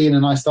Ian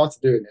and I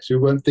started doing this, we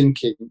weren't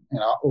thinking,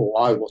 or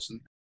I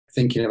wasn't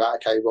thinking about,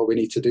 okay, well, we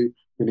need to do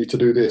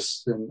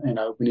this, and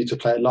we need to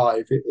play it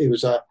live. It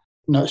was a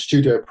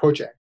studio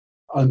project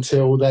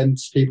until then.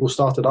 People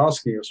started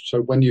asking us,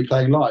 so when are you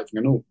playing live?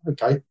 And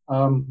okay,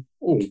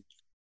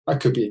 that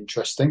could be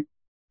interesting.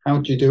 How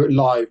do you do it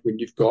live when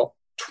you've got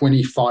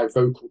 25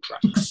 vocal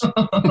tracks?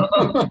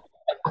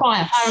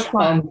 Quiet.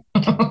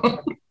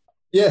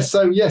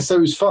 So it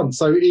was fun.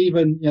 So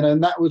even,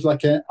 and that was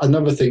like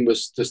another thing,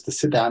 was just to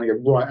sit down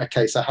and go, right,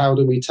 okay, so how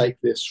do we take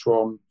this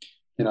from,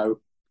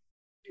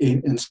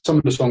 in some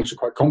of the songs are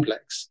quite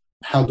complex.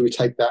 How do we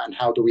take that, and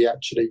how do we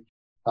actually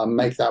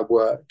make that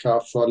work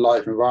for a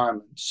live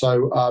environment?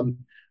 So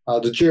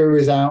the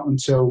jury is out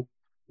until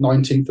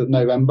 19th of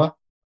November.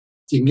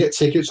 You can get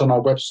tickets on our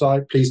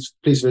website. Please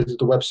visit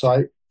the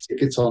website.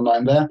 Tickets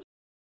online there.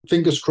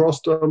 Fingers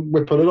crossed,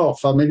 we'll pull it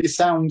off. I mean, it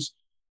sounds,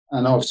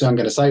 and obviously I'm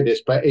going to say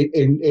this, but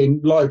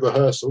in live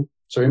rehearsal,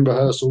 so in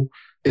rehearsal,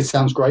 it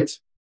sounds great.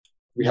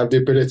 We have the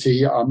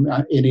ability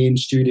in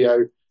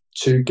studio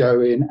to go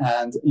in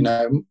and,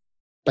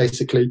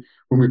 basically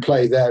when we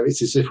play there,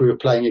 it's as if we were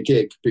playing a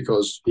gig,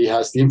 because he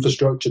has the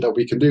infrastructure that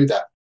we can do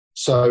that.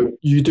 So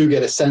you do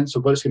get a sense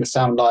of what it's going to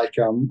sound like.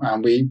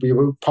 And we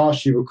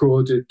partially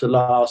recorded the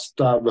last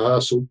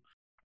rehearsal.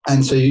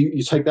 And so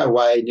you take that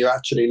away and you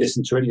actually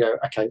listen to it and you go,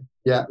 okay,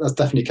 yeah, that's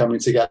definitely coming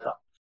together.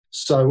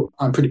 So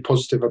I'm pretty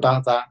positive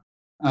about that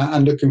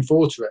and looking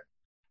forward to it.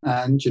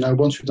 And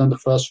once we've done the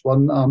first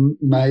one,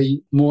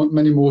 many more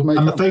may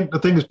and come. the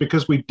thing is,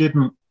 because we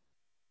didn't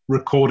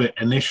record it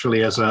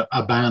initially as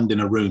a band in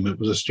a room, it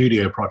was a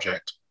studio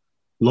project.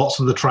 Lots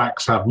of the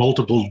tracks have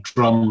multiple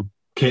drum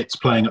kits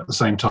playing at the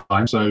same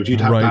time, so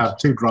you'd have to have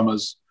two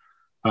drummers.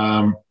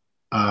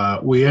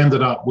 We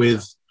ended up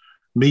with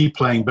me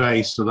playing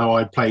bass, although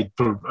I played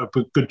for a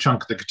good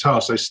chunk of the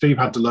guitar. So Steve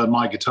had to learn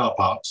my guitar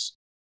parts,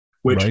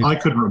 which I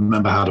couldn't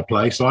remember how to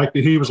play. So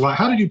he was like,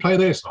 "How did you play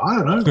this?"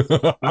 I don't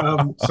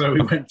know. So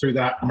we went through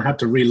that and had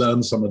to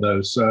relearn some of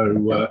those.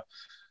 So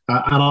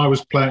and I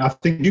was playing. I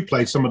think you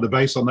played some of the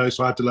bass on those,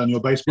 so I had to learn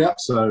your bass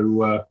parts.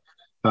 So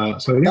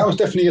that was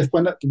definitely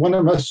one of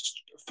the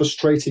most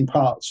frustrating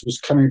parts, was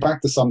coming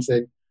back to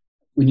something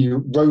when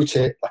you wrote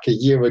it like a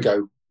year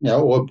ago.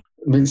 Or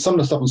some of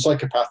the stuff on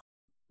Psychopath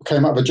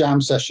came out of a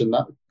jam session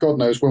that God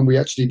knows when we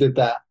actually did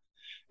that,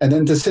 and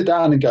then to sit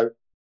down and go,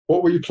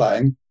 "What were you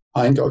playing?"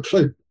 I ain't got a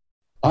clue.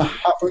 I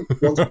haven't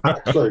got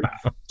a clue.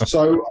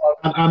 So,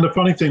 and the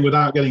funny thing,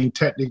 without getting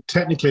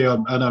technically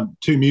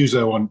too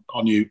muso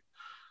on you,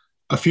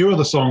 a few of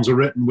the songs are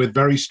written with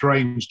very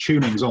strange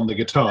tunings on the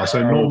guitar.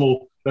 So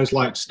normal, there's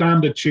like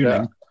standard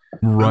tuning,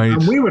 right?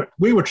 And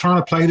we were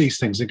trying to play these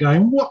things and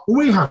going, "What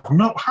we have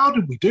not? How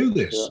did we do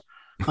this?" Yeah.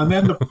 And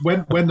then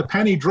when the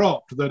penny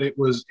dropped that it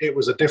was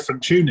a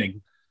different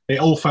tuning,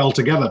 it all fell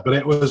together. But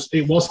it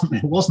wasn't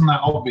that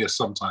obvious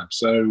sometimes.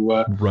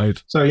 So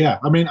So yeah,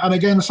 I mean, and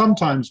again,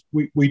 sometimes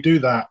we do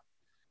that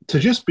to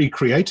just be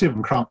creative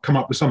and come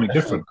up with something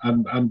different.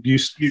 And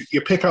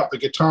you pick up the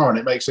guitar and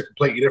it makes a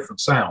completely different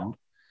sound.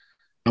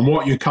 And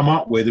what you come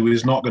up with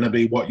is not going to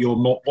be what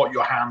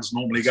your hands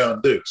normally go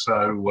and do.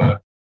 So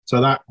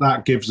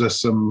that gives us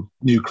some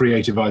new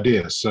creative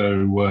ideas.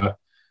 So.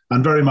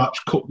 And very much,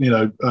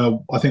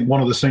 I think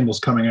one of the singles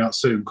coming out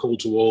soon, Call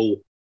to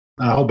All,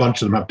 a whole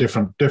bunch of them have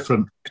different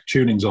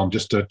tunings on,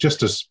 just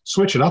to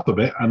switch it up a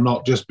bit and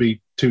not just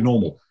be too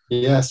normal.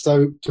 Yeah,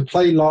 so to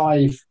play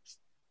live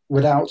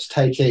without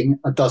taking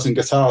a dozen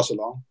guitars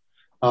along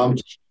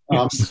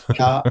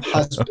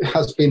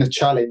has been a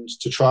challenge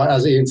to try.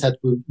 As Ian said,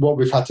 what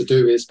we've had to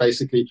do is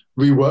basically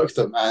rework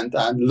them and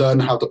learn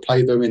how to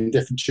play them in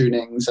different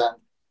tunings.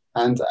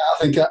 And I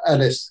think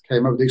Ellis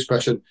came up with the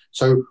expression,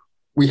 so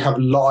we have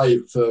live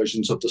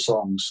versions of the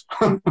songs.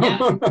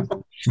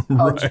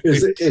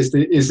 Is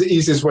the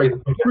easiest way to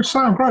put it. Which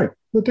sound great.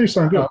 They do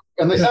sound good.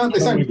 And they sound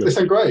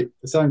great.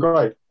 They sound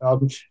great.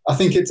 I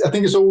think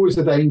it's always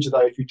a danger,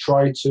 though, if you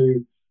try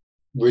to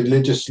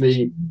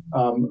religiously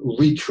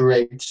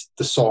recreate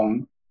the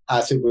song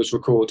as it was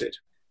recorded.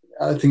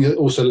 I think it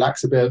also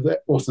lacks a bit of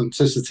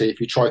authenticity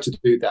if you try to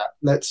do that.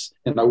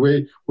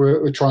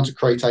 We're trying to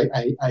create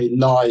a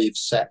live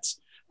set.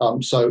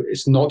 So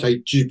it's not a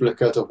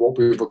duplicate of what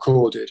we've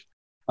recorded.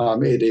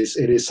 It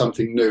is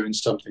something new and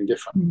something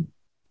different.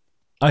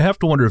 I have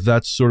to wonder if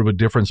that's sort of a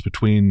difference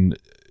between,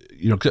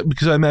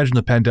 because I imagine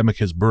the pandemic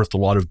has birthed a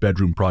lot of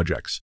bedroom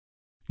projects.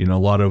 A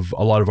lot of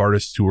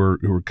artists who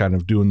are kind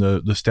of doing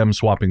the stem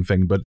swapping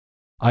thing. But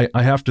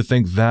I have to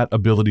think that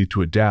ability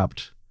to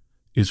adapt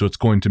is what's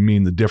going to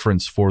mean the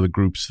difference for the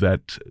groups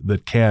that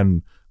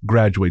can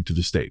graduate to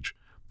the stage.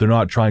 They're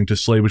not trying to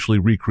slavishly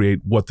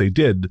recreate what they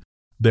did.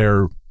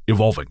 They're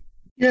evolving.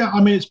 Yeah,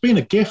 I mean, it's been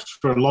a gift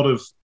for a lot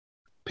of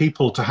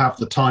people to have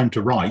the time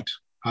to write.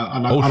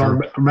 I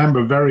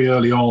remember very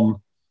early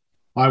on,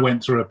 I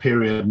went through a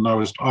period and I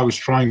was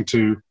trying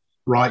to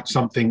write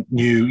something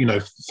new,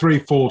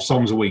 3-4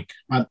 songs a week.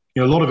 And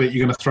a lot of it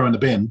you're going to throw in the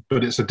bin,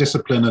 but it's a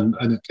discipline and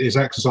it is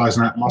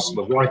exercising that muscle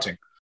of writing.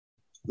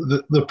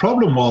 The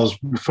problem was,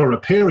 for a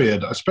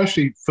period,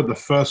 especially for the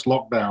first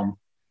lockdown,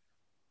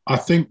 I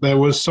think there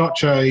was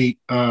such I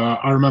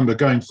remember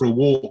going for a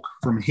walk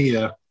from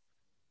here,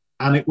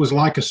 and it was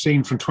like a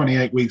scene from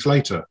 28 Weeks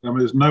Later. I mean,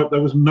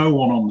 there was no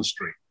one on the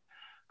street.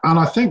 And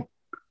I think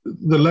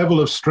the level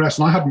of stress,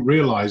 and I hadn't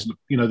realized,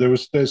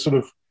 there's sort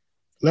of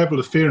level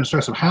of fear and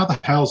stress of how the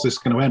hell is this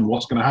going to end?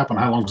 What's going to happen?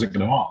 How long is it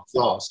going to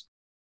last?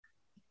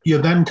 You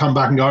then come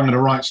back and go, I'm going to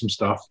write some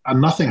stuff, and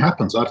nothing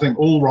happens. I think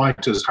all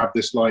writers have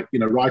this,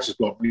 writer's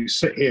block. You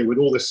sit here with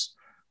all this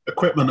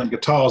equipment and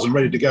guitars and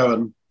ready to go,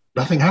 and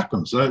nothing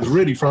happens. So it's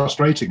really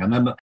frustrating. And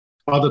then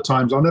other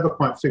times, I've never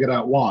quite figured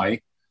out why.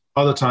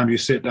 Other times you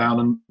sit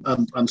down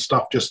and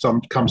stuff just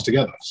comes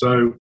together.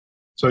 So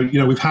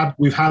we've had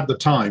the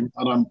time,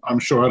 and I'm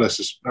sure Ellis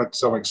has had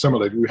something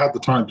similar. We had the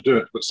time to do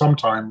it, but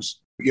sometimes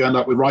you end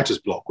up with writer's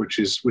block, which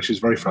is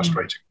very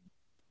frustrating.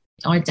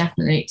 I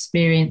definitely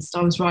experienced.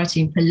 I was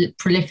writing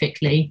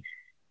prolifically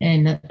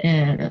in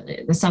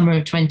the summer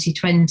of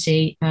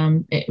 2020.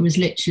 It was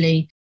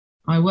literally,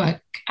 I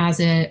work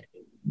as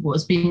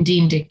what's been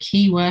deemed a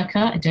key worker.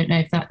 I don't know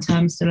if that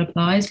term still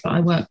applies, but I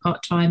work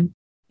part-time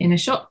in a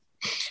shop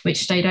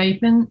which stayed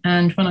open.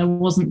 And when I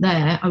wasn't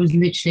there, I was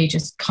literally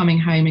just coming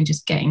home and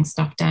just getting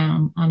stuff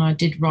down. And I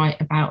did write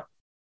about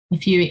a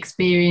few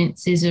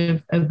experiences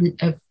of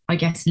I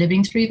guess,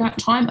 living through that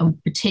time,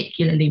 and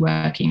particularly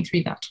working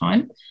through that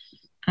time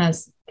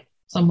as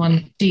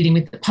someone dealing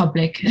with the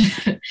public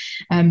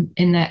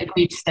in their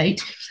agreed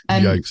state.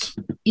 Yikes.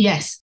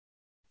 Yes.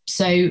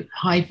 So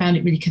I found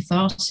it really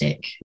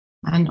cathartic.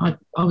 And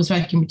I was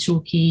working with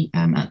Chalky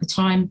at the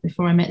time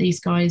before I met these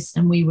guys,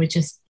 and we were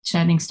just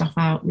churning stuff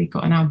out. We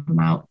got an album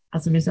out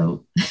as a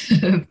result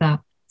of that.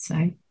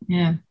 So,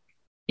 yeah.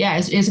 Yeah,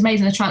 it's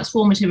amazing the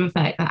transformative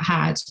effect that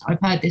had. I've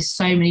heard this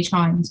so many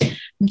times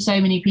from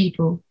so many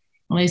people.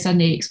 And they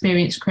suddenly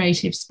experience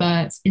creative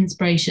spurts,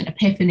 inspiration,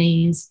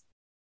 epiphanies,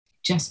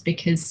 just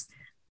because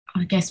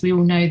I guess we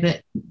all know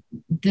that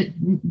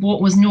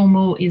what was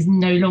normal is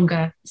no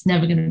longer, it's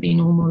never going to be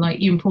normal. Like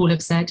you and Paul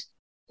have said,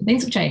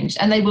 things have changed,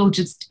 and they won't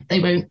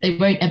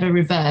ever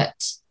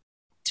revert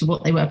to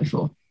what they were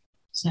before.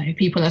 So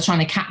people are trying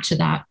to capture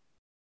that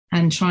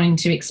and trying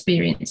to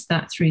experience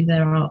that through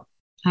their art.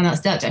 And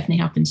that definitely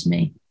happened to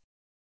me.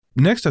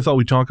 Next, I thought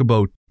we'd talk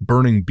about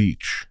Burning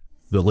Beach,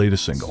 the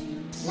latest single.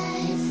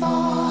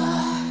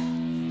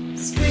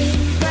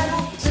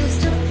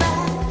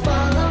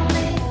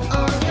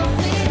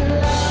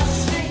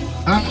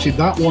 Actually,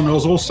 that one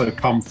has also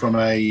come from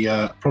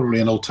probably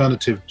an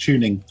alternative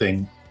tuning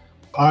thing.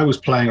 I was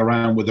playing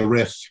around with a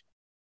riff.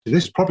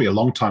 This is probably a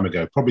long time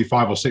ago, probably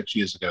 5 or 6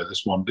 years ago.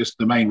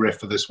 The main riff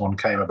for this one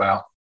came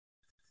about.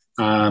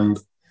 And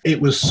it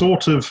was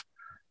sort of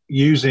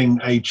using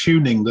a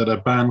tuning that a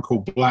band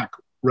called Black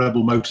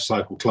Rebel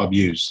Motorcycle Club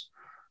use.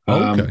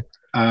 Okay.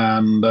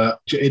 And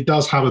it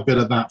does have a bit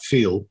of that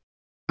feel.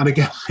 And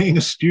again, being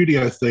a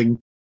studio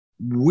thing,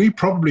 we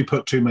probably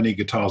put too many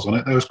guitars on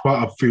it. There was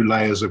quite a few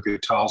layers of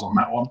guitars on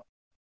that one.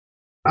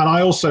 And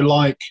I also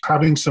like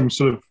having some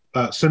sort of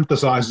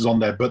synthesizers on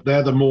there, but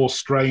they're the more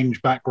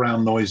strange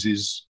background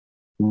noises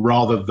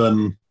rather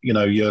than,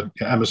 your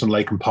Emerson,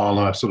 Lake and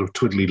Palmer sort of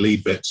twiddly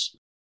lead bits.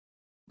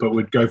 But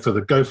we'd go for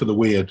the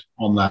weird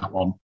on that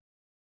one.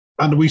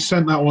 And we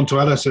sent that one to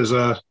Ellis as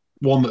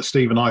one that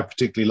Steve and I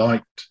particularly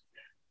liked,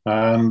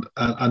 and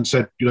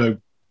said,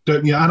 and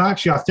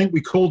actually I think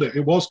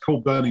it was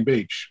called Burning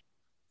Beach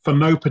for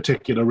no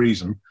particular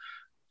reason.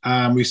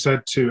 And we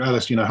said to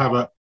Ellis, have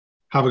a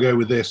go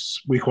with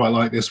this. We quite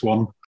like this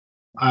one.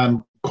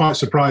 And quite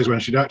surprised when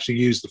she'd actually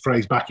used the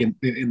phrase back in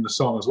the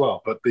song as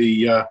well. But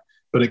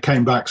it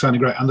came back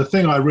sounding great. And the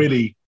thing I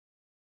really,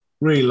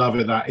 really love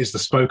in that is the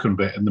spoken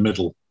bit in the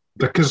middle.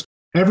 Because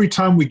every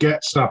time we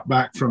get stuff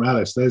back from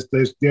Ellis,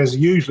 there's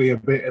usually a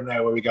bit in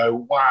there where we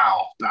go,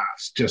 wow,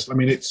 that's just,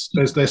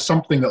 there's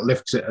something that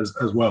lifts it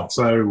as well.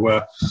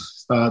 So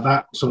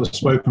that sort of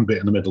spoken bit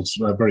in the middle is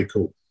very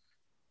cool.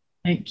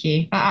 Thank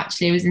you. That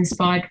actually was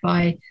inspired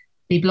by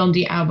the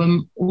Blondie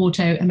album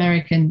Auto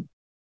American,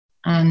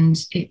 and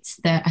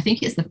I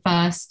think it's the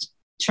first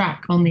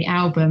track on the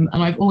album.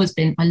 And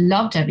I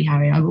love Debbie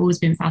Harry. I've always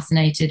been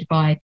fascinated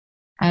by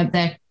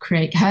her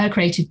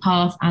creative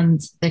path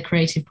and the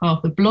creative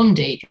path of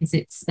Blondie,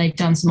 because they've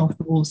done some off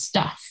the wall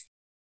stuff,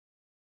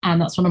 and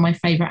that's one of my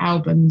favorite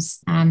albums.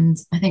 And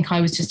I think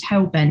I was just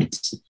hell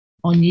bent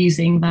on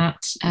using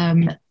that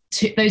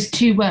those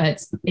two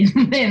words in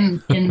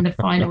the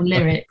final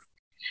lyrics.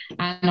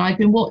 And I've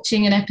been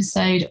watching an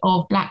episode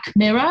of Black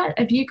Mirror.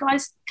 Have you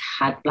guys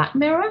had Black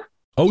Mirror?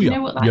 Oh, Do you yeah.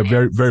 know what that yeah, is?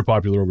 very, very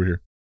popular over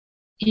here.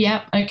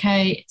 Yeah,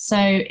 okay. So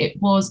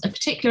it was a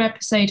particular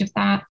episode of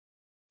that,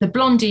 the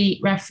Blondie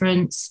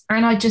reference,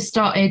 and I just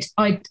started,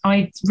 I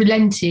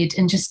relented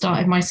and just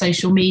started my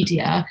social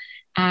media,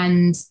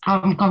 and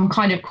I'm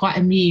kind of quite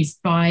amused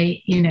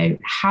by,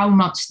 how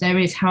much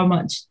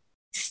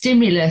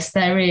stimulus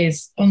there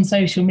is on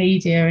social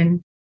media,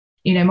 and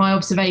my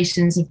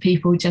observations of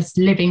people just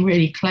living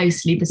really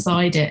closely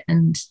beside it,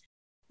 and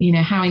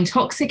how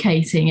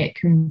intoxicating it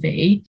can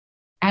be,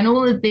 and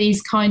all of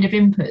these kind of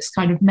inputs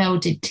kind of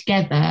melded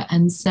together.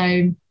 And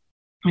so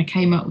I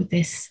came up with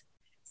this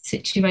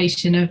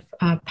situation of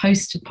a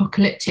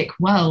post-apocalyptic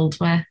world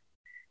where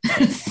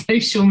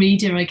social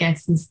media, I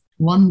guess, has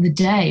won the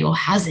day, or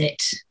has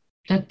it?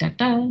 Da, da,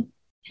 da.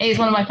 It's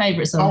one of my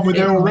favourite songs. Aren't we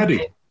there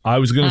already? I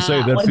was going to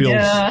say that feels...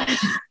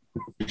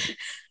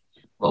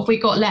 What have we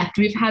got left?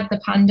 We've had the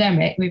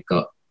pandemic.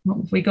 What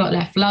have we got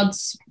left?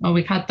 Floods. Oh,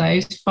 we've had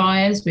those.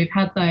 Fires. We've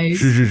had those.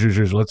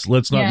 Shush.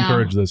 Let's not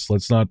encourage this.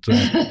 Let's not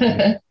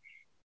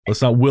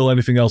will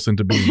anything else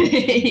into being.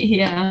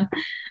 Yeah.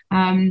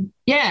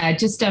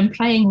 Just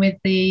playing with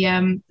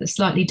the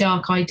slightly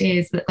dark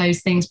ideas that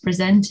those things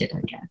presented,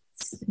 I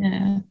guess.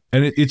 Yeah.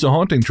 And it's a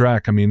haunting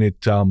track. I mean, I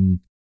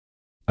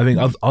think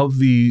of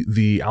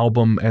the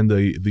album and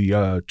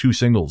the two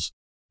singles,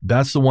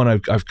 that's the one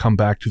I've come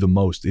back to the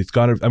most. It's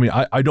got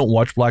to, I don't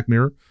watch Black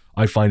Mirror.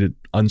 I find it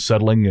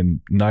unsettling and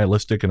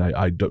nihilistic, and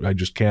I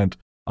just can't.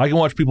 I can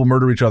watch people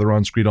murder each other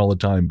on screen all the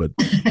time, but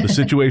the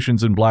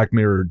situations in Black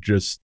Mirror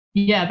just...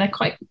 Yeah, they're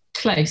quite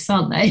close,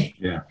 aren't they?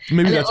 Yeah.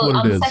 Maybe that's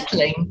what it is.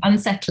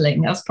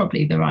 Unsettling, that's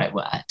probably the right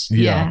word.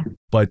 Yeah.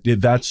 But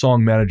that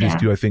song manages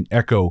to, I think,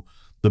 echo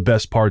the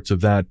best parts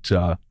of that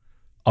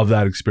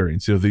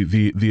experience.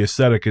 The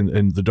aesthetic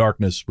and the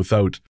darkness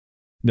without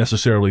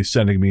necessarily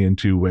sending me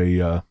into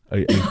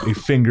a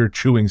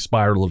finger-chewing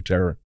spiral of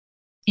terror.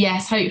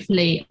 Yes,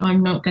 hopefully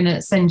I'm not going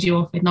to send you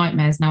off with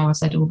nightmares now I've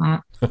said all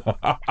that.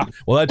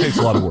 Well, that takes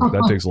a lot of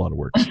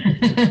work.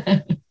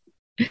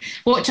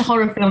 Watch a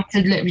horror film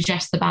to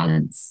redress the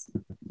balance.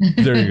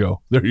 There you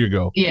go. There you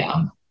go.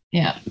 Yeah.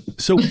 Yeah.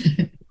 So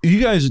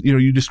you guys,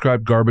 you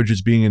described Garbage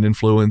as being an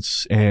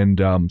influence,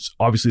 and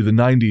obviously the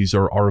 90s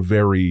are a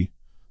very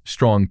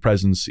strong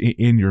presence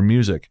in your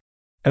music.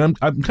 And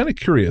I'm kind of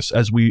curious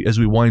as we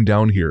wind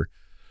down here.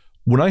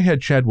 When I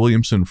had Chad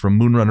Williamson from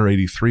Moonrunner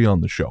 83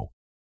 on the show,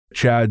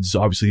 Chad's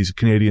obviously, he's a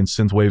Canadian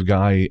synthwave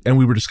guy, and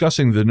we were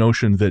discussing the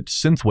notion that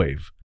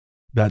synthwave,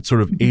 that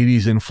sort of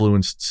 80s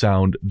influenced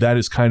sound, that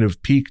is kind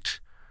of peaked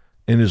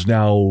and is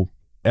now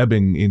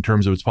ebbing in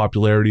terms of its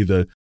popularity.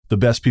 The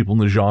best people in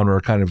the genre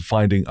are kind of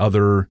finding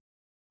other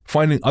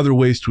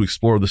ways to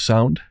explore the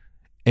sound.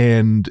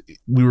 And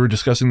we were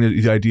discussing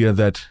the idea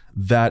that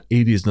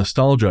 80s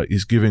nostalgia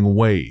is giving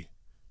way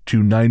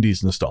to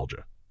 90s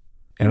nostalgia.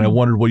 And I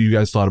wondered what you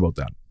guys thought about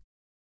that.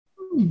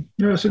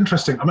 Yeah, it's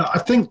interesting. I mean, I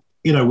think,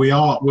 we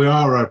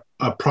are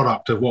a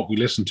product of what we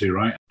listen to,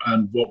 right?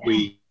 And what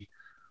we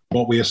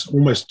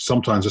almost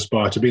sometimes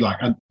aspire to be like.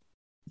 And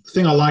the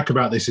thing I like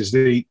about this is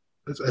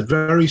it's a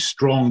very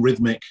strong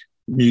rhythmic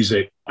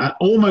music, and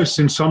almost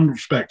in some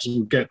respects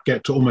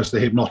get to almost the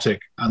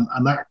hypnotic. And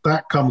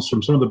that comes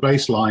from some of the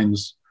bass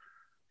lines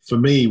for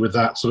me, with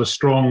that sort of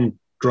strong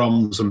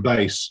drums and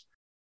bass.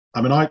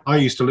 I mean, I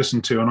used to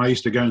listen to, and I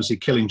used to go and see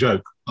Killing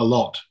Joke a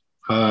lot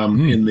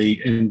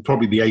in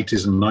probably the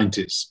 80s and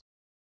 90s.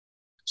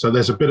 So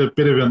there's a bit of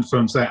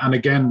influence there. And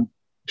again,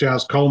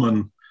 Jazz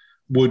Coleman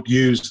would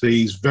use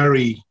these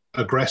very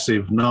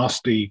aggressive,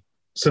 nasty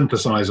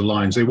synthesizer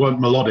lines. They weren't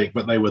melodic,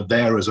 but they were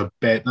there as a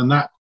bit. And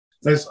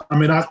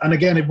and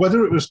again,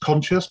 whether it was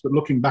conscious, but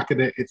looking back at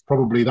it, it's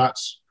probably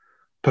that's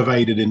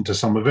pervaded into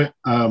some of it.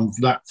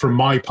 That from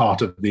my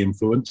part of the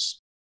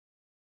influence.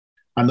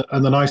 And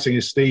the nice thing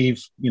is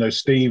Steve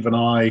and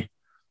I,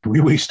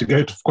 we used to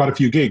go to quite a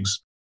few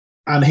gigs,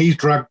 and he's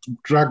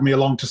dragged me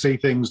along to see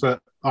things that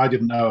I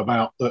didn't know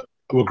about that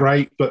were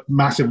great, but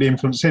massively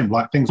influenced him.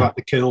 Like things like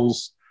The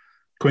Kills,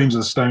 Queens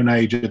of the Stone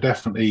Age are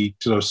definitely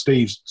sort of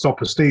Steve's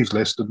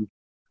list, and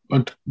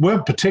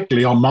weren't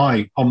particularly on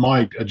my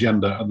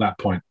agenda at that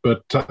point.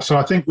 But so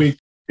I think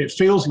it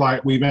feels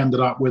like we've ended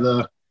up with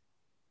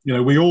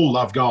we all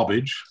love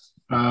Garbage.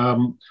 I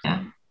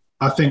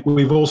think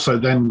we've also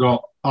then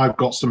I've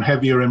got some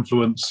heavier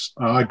influence.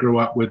 I grew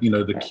up with,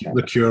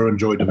 the Cure and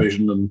Joy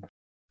Division and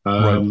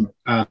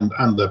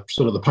the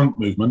sort of the punk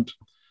movement.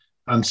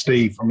 And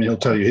Steve, I mean, he'll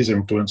tell you his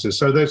influences.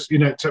 So there's,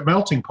 it's a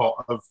melting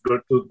pot of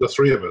the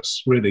three of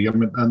us, really. I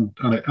mean, and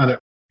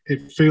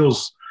it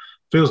feels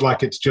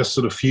like it's just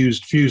sort of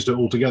fused it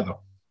all together.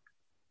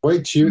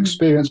 Wait till you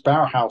experience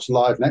Bauhaus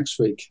live next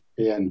week,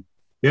 Ian.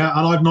 Yeah,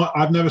 and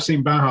I've never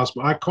seen Bauhaus,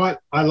 but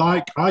I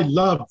love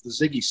the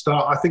Ziggy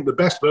Stardust. I think the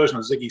best version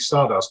of Ziggy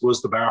Stardust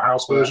was the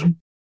Bauhaus version.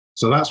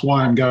 So that's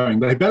why I'm going.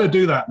 They better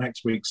do that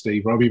next week,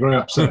 Steve, or I'll be very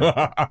upset.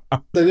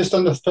 They just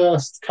done the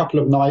first couple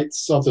of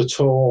nights of the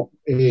tour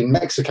in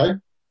Mexico.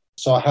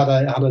 So I had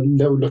a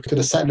little look at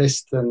the set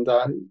list, and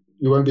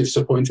you won't be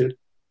disappointed.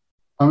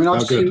 I mean,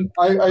 I've seen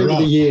over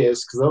the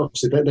years, because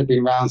obviously they've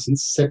been around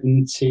since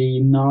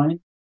 '79.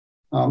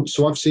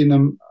 So I've seen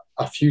them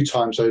a few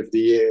times over the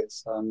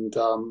years, and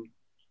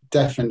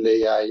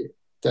definitely a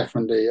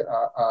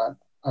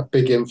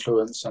big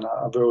influence and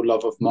a real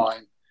love of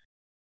mine.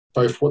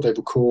 Both what they've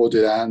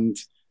recorded and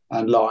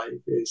live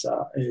is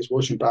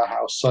watching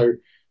Bauhaus. So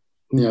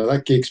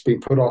that gig's been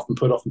put off and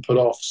put off and put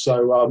off.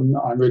 So I'm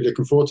really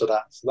looking forward to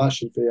that. So that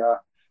should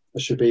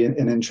be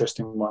an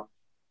interesting one.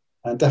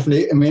 And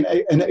definitely, I mean,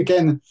 and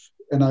again,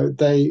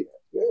 they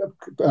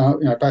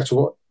back to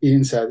what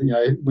Ian said,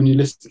 when you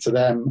listen to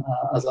them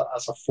as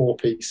a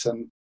four-piece,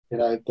 and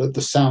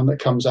the sound that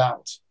comes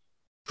out,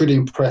 pretty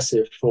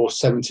impressive for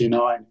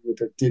 '79 with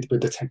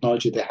the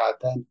technology they had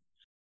then.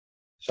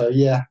 So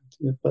yeah,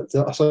 but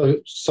so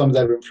some of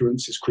their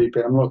influence is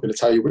creeping. I'm not going to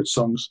tell you which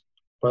songs,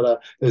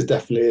 but there's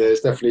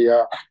definitely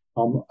a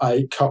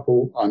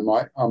couple I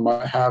might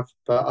have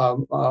that are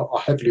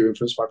heavily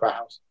influenced by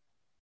Bauhaus.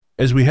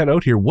 As we head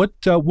out here, what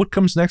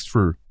comes next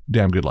for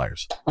Damn Good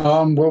Liars?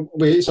 Well,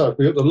 we got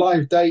the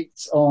live date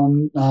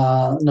on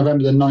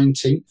November the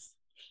 19th.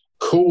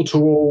 Cool to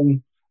All,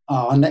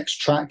 our next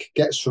track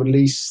gets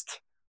released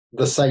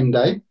the same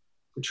day,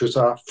 which was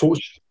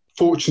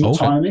fortunate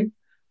timing.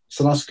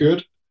 So that's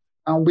good.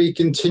 And we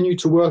continue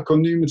to work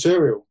on new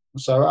material.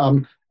 So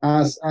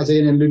as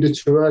Ian alluded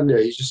to earlier,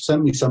 he just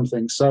sent me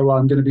something. So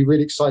I'm going to be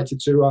really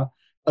excited to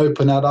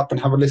open that up and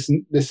have a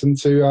listen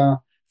to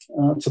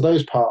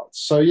those parts.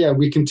 So yeah,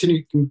 we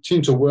continue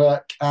to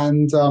work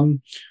and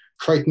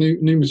create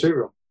new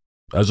material.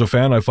 As a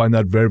fan, I find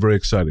that very, very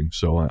exciting.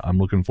 So I'm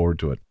looking forward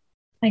to it.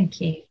 Thank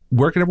you.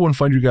 Where can everyone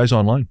find you guys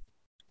online?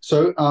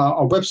 So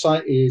our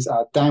website is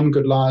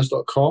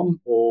damngoodliars.com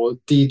or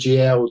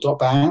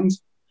dgl.band.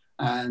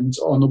 And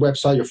on the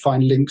website, you'll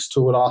find links to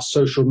all our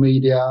social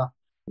media,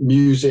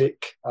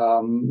 music,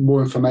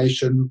 more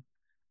information,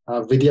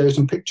 videos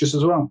and pictures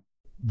as well.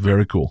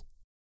 Very cool.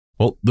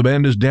 Well, the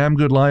band is Damn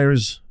Good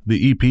Liars.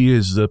 The EP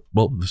is the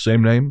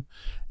same name,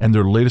 and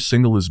their latest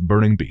single is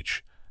Burning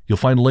Beach. You'll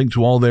find a link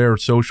to all their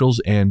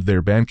socials and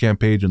their Bandcamp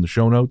page in the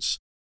show notes.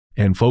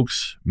 And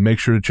folks, make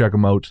sure to check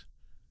them out.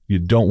 You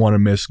don't want to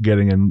miss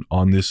getting in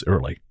on this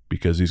early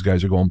because these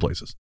guys are going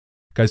places.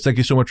 Guys, thank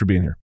you so much for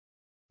being here.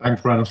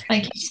 Thanks, Brennan.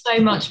 Thank you so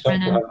much,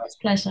 Brennan. It's a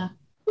pleasure.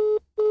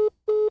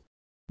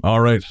 All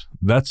right,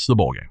 that's the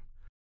ballgame.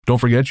 Don't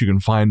forget, you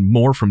can find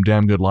more from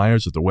Damn Good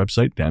Liars at their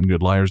website,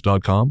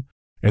 damngoodliars.com,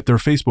 at their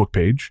Facebook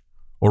page,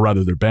 or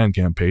rather their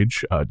Bandcamp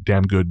page,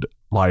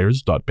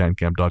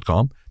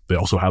 damngoodliars.bandcamp.com. They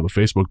also have a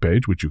Facebook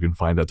page, which you can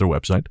find at their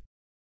website.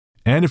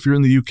 And if you're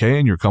in the UK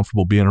and you're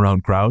comfortable being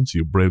around crowds,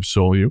 you brave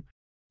soul you,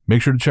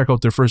 make sure to check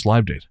out their first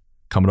live date,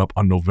 coming up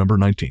on November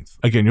 19th.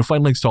 Again, you'll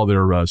find links to all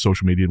their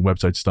social media and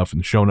website stuff in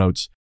the show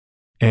notes.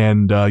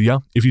 And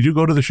if you do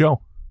go to the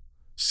show,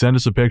 send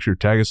us a picture,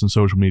 tag us on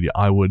social media.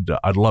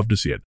 I'd love to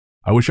see it.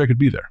 I wish I could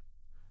be there.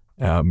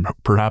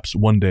 Perhaps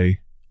one day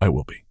I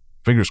will be.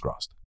 Fingers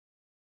crossed.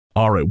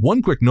 All right,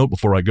 one quick note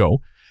before I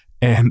go.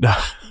 And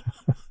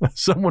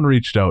someone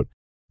reached out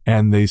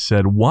and they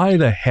said, why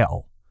the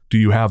hell do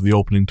you have the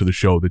opening to the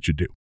show that you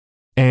do?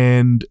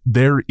 And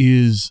there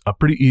is a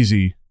pretty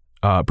easy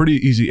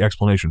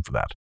explanation for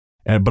that.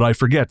 But I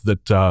forget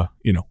that,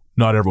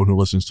 not everyone who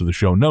listens to the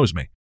show knows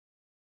me.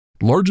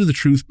 Largely the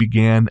Truth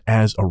began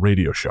as a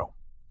radio show.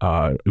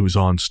 It was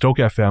on Stoke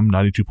FM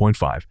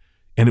 92.5,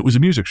 and it was a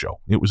music show.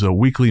 It was a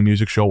weekly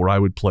music show where I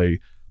would play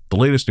the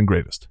latest and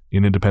greatest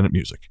in independent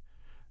music.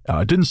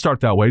 It didn't start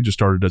that way, just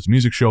started as a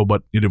music show,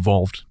 but it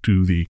evolved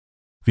to the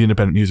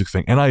independent music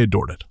thing, and I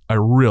adored it. I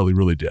really,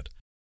 really did.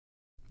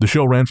 The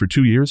show ran for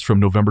 2 years, from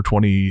November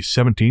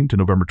 2017 to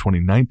November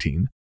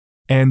 2019,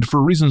 and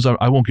for reasons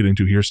I won't get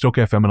into here, Stoke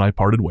FM and I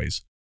parted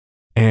ways.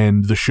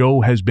 And the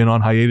show has been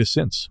on hiatus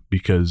since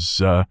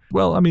because,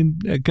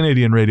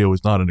 Canadian radio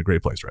is not in a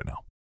great place right now.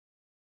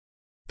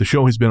 The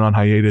show has been on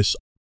hiatus.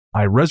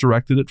 I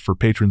resurrected it for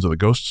patrons of the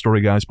Ghost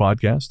Story Guys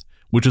podcast,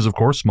 which is, of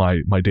course,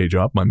 my day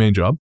job, my main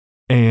job.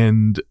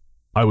 And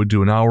I would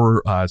do an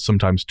hour,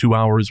 sometimes 2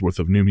 hours worth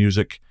of new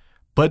music.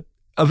 But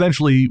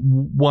eventually,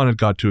 one, it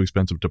got too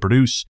expensive to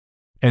produce.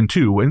 And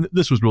two, and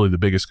this was really the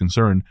biggest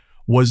concern,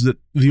 was that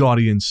the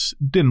audience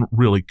didn't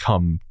really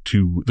come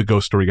to the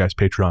Ghost Story Guys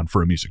Patreon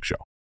for a music show.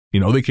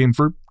 They came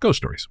for ghost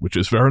stories, which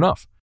is fair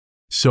enough.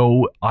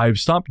 So I've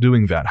stopped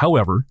doing that.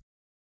 However,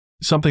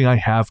 something I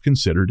have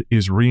considered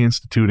is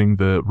reinstituting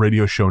the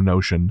radio show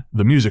notion,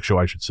 the music show,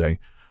 I should say,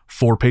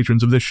 for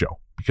patrons of this show,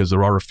 because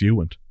there are a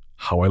few, and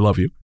how I love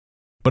you.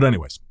 But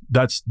anyways,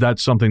 that's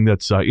something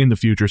that's in the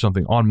future,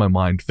 something on my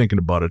mind, thinking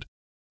about it.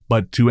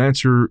 But to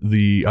answer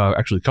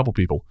actually a couple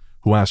people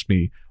who asked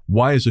me,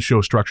 why is the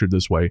show structured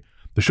this way?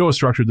 The show is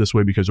structured this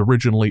way because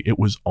originally it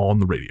was on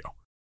the radio.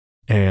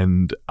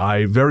 And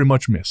I very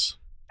much miss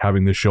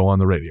having this show on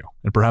the radio.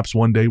 And perhaps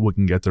one day we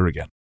can get there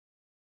again.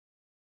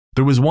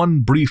 There was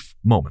one brief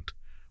moment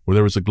where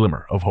there was a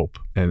glimmer of hope,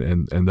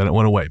 and then it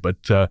went away.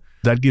 But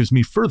that gives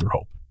me further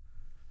hope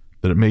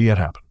that it may yet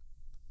happen.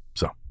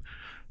 So,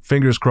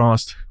 fingers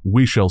crossed,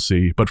 we shall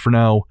see. But for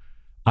now,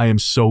 I am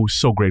so,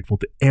 so grateful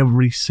to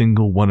every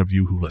single one of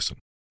you who listen.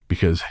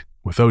 Because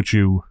without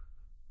you,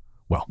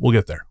 well, we'll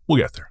get there. We'll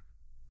get there.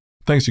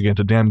 Thanks again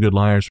to Damn Good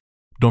Liars.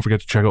 Don't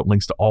forget to check out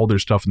links to all their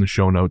stuff in the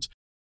show notes.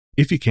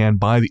 If you can,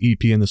 buy the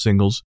EP and the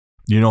singles.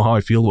 You know how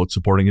I feel about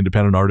supporting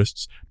independent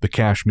artists. The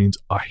cash means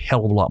a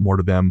hell of a lot more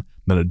to them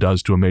than it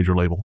does to a major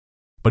label.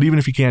 But even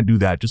if you can't do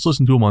that, just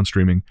listen to them on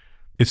streaming.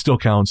 It still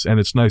counts, and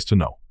it's nice to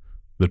know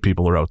that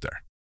people are out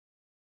there.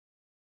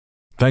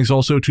 Thanks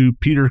also to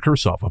Peter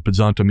Kursoff of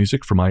Pizzanta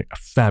Music for my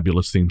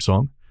fabulous theme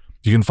song.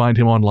 You can find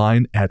him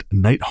online at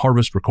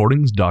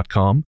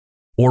nightharvestrecordings.com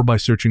or by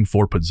searching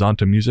for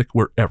Pizzanta Music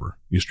wherever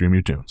you stream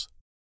your tunes.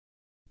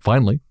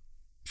 Finally,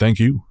 thank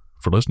you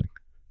for listening.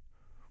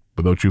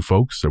 Without you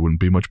folks, there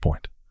wouldn't be much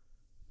point.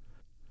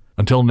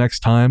 Until next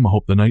time, I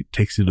hope the night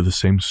takes you to the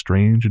same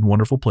strange and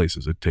wonderful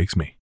places it takes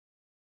me.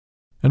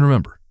 And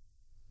remember,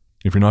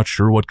 if you're not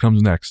sure what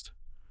comes next,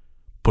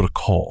 put a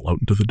call out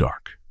into the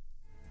dark.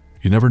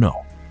 You never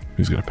know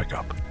who's going to pick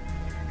up.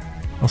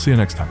 I'll see you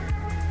next time.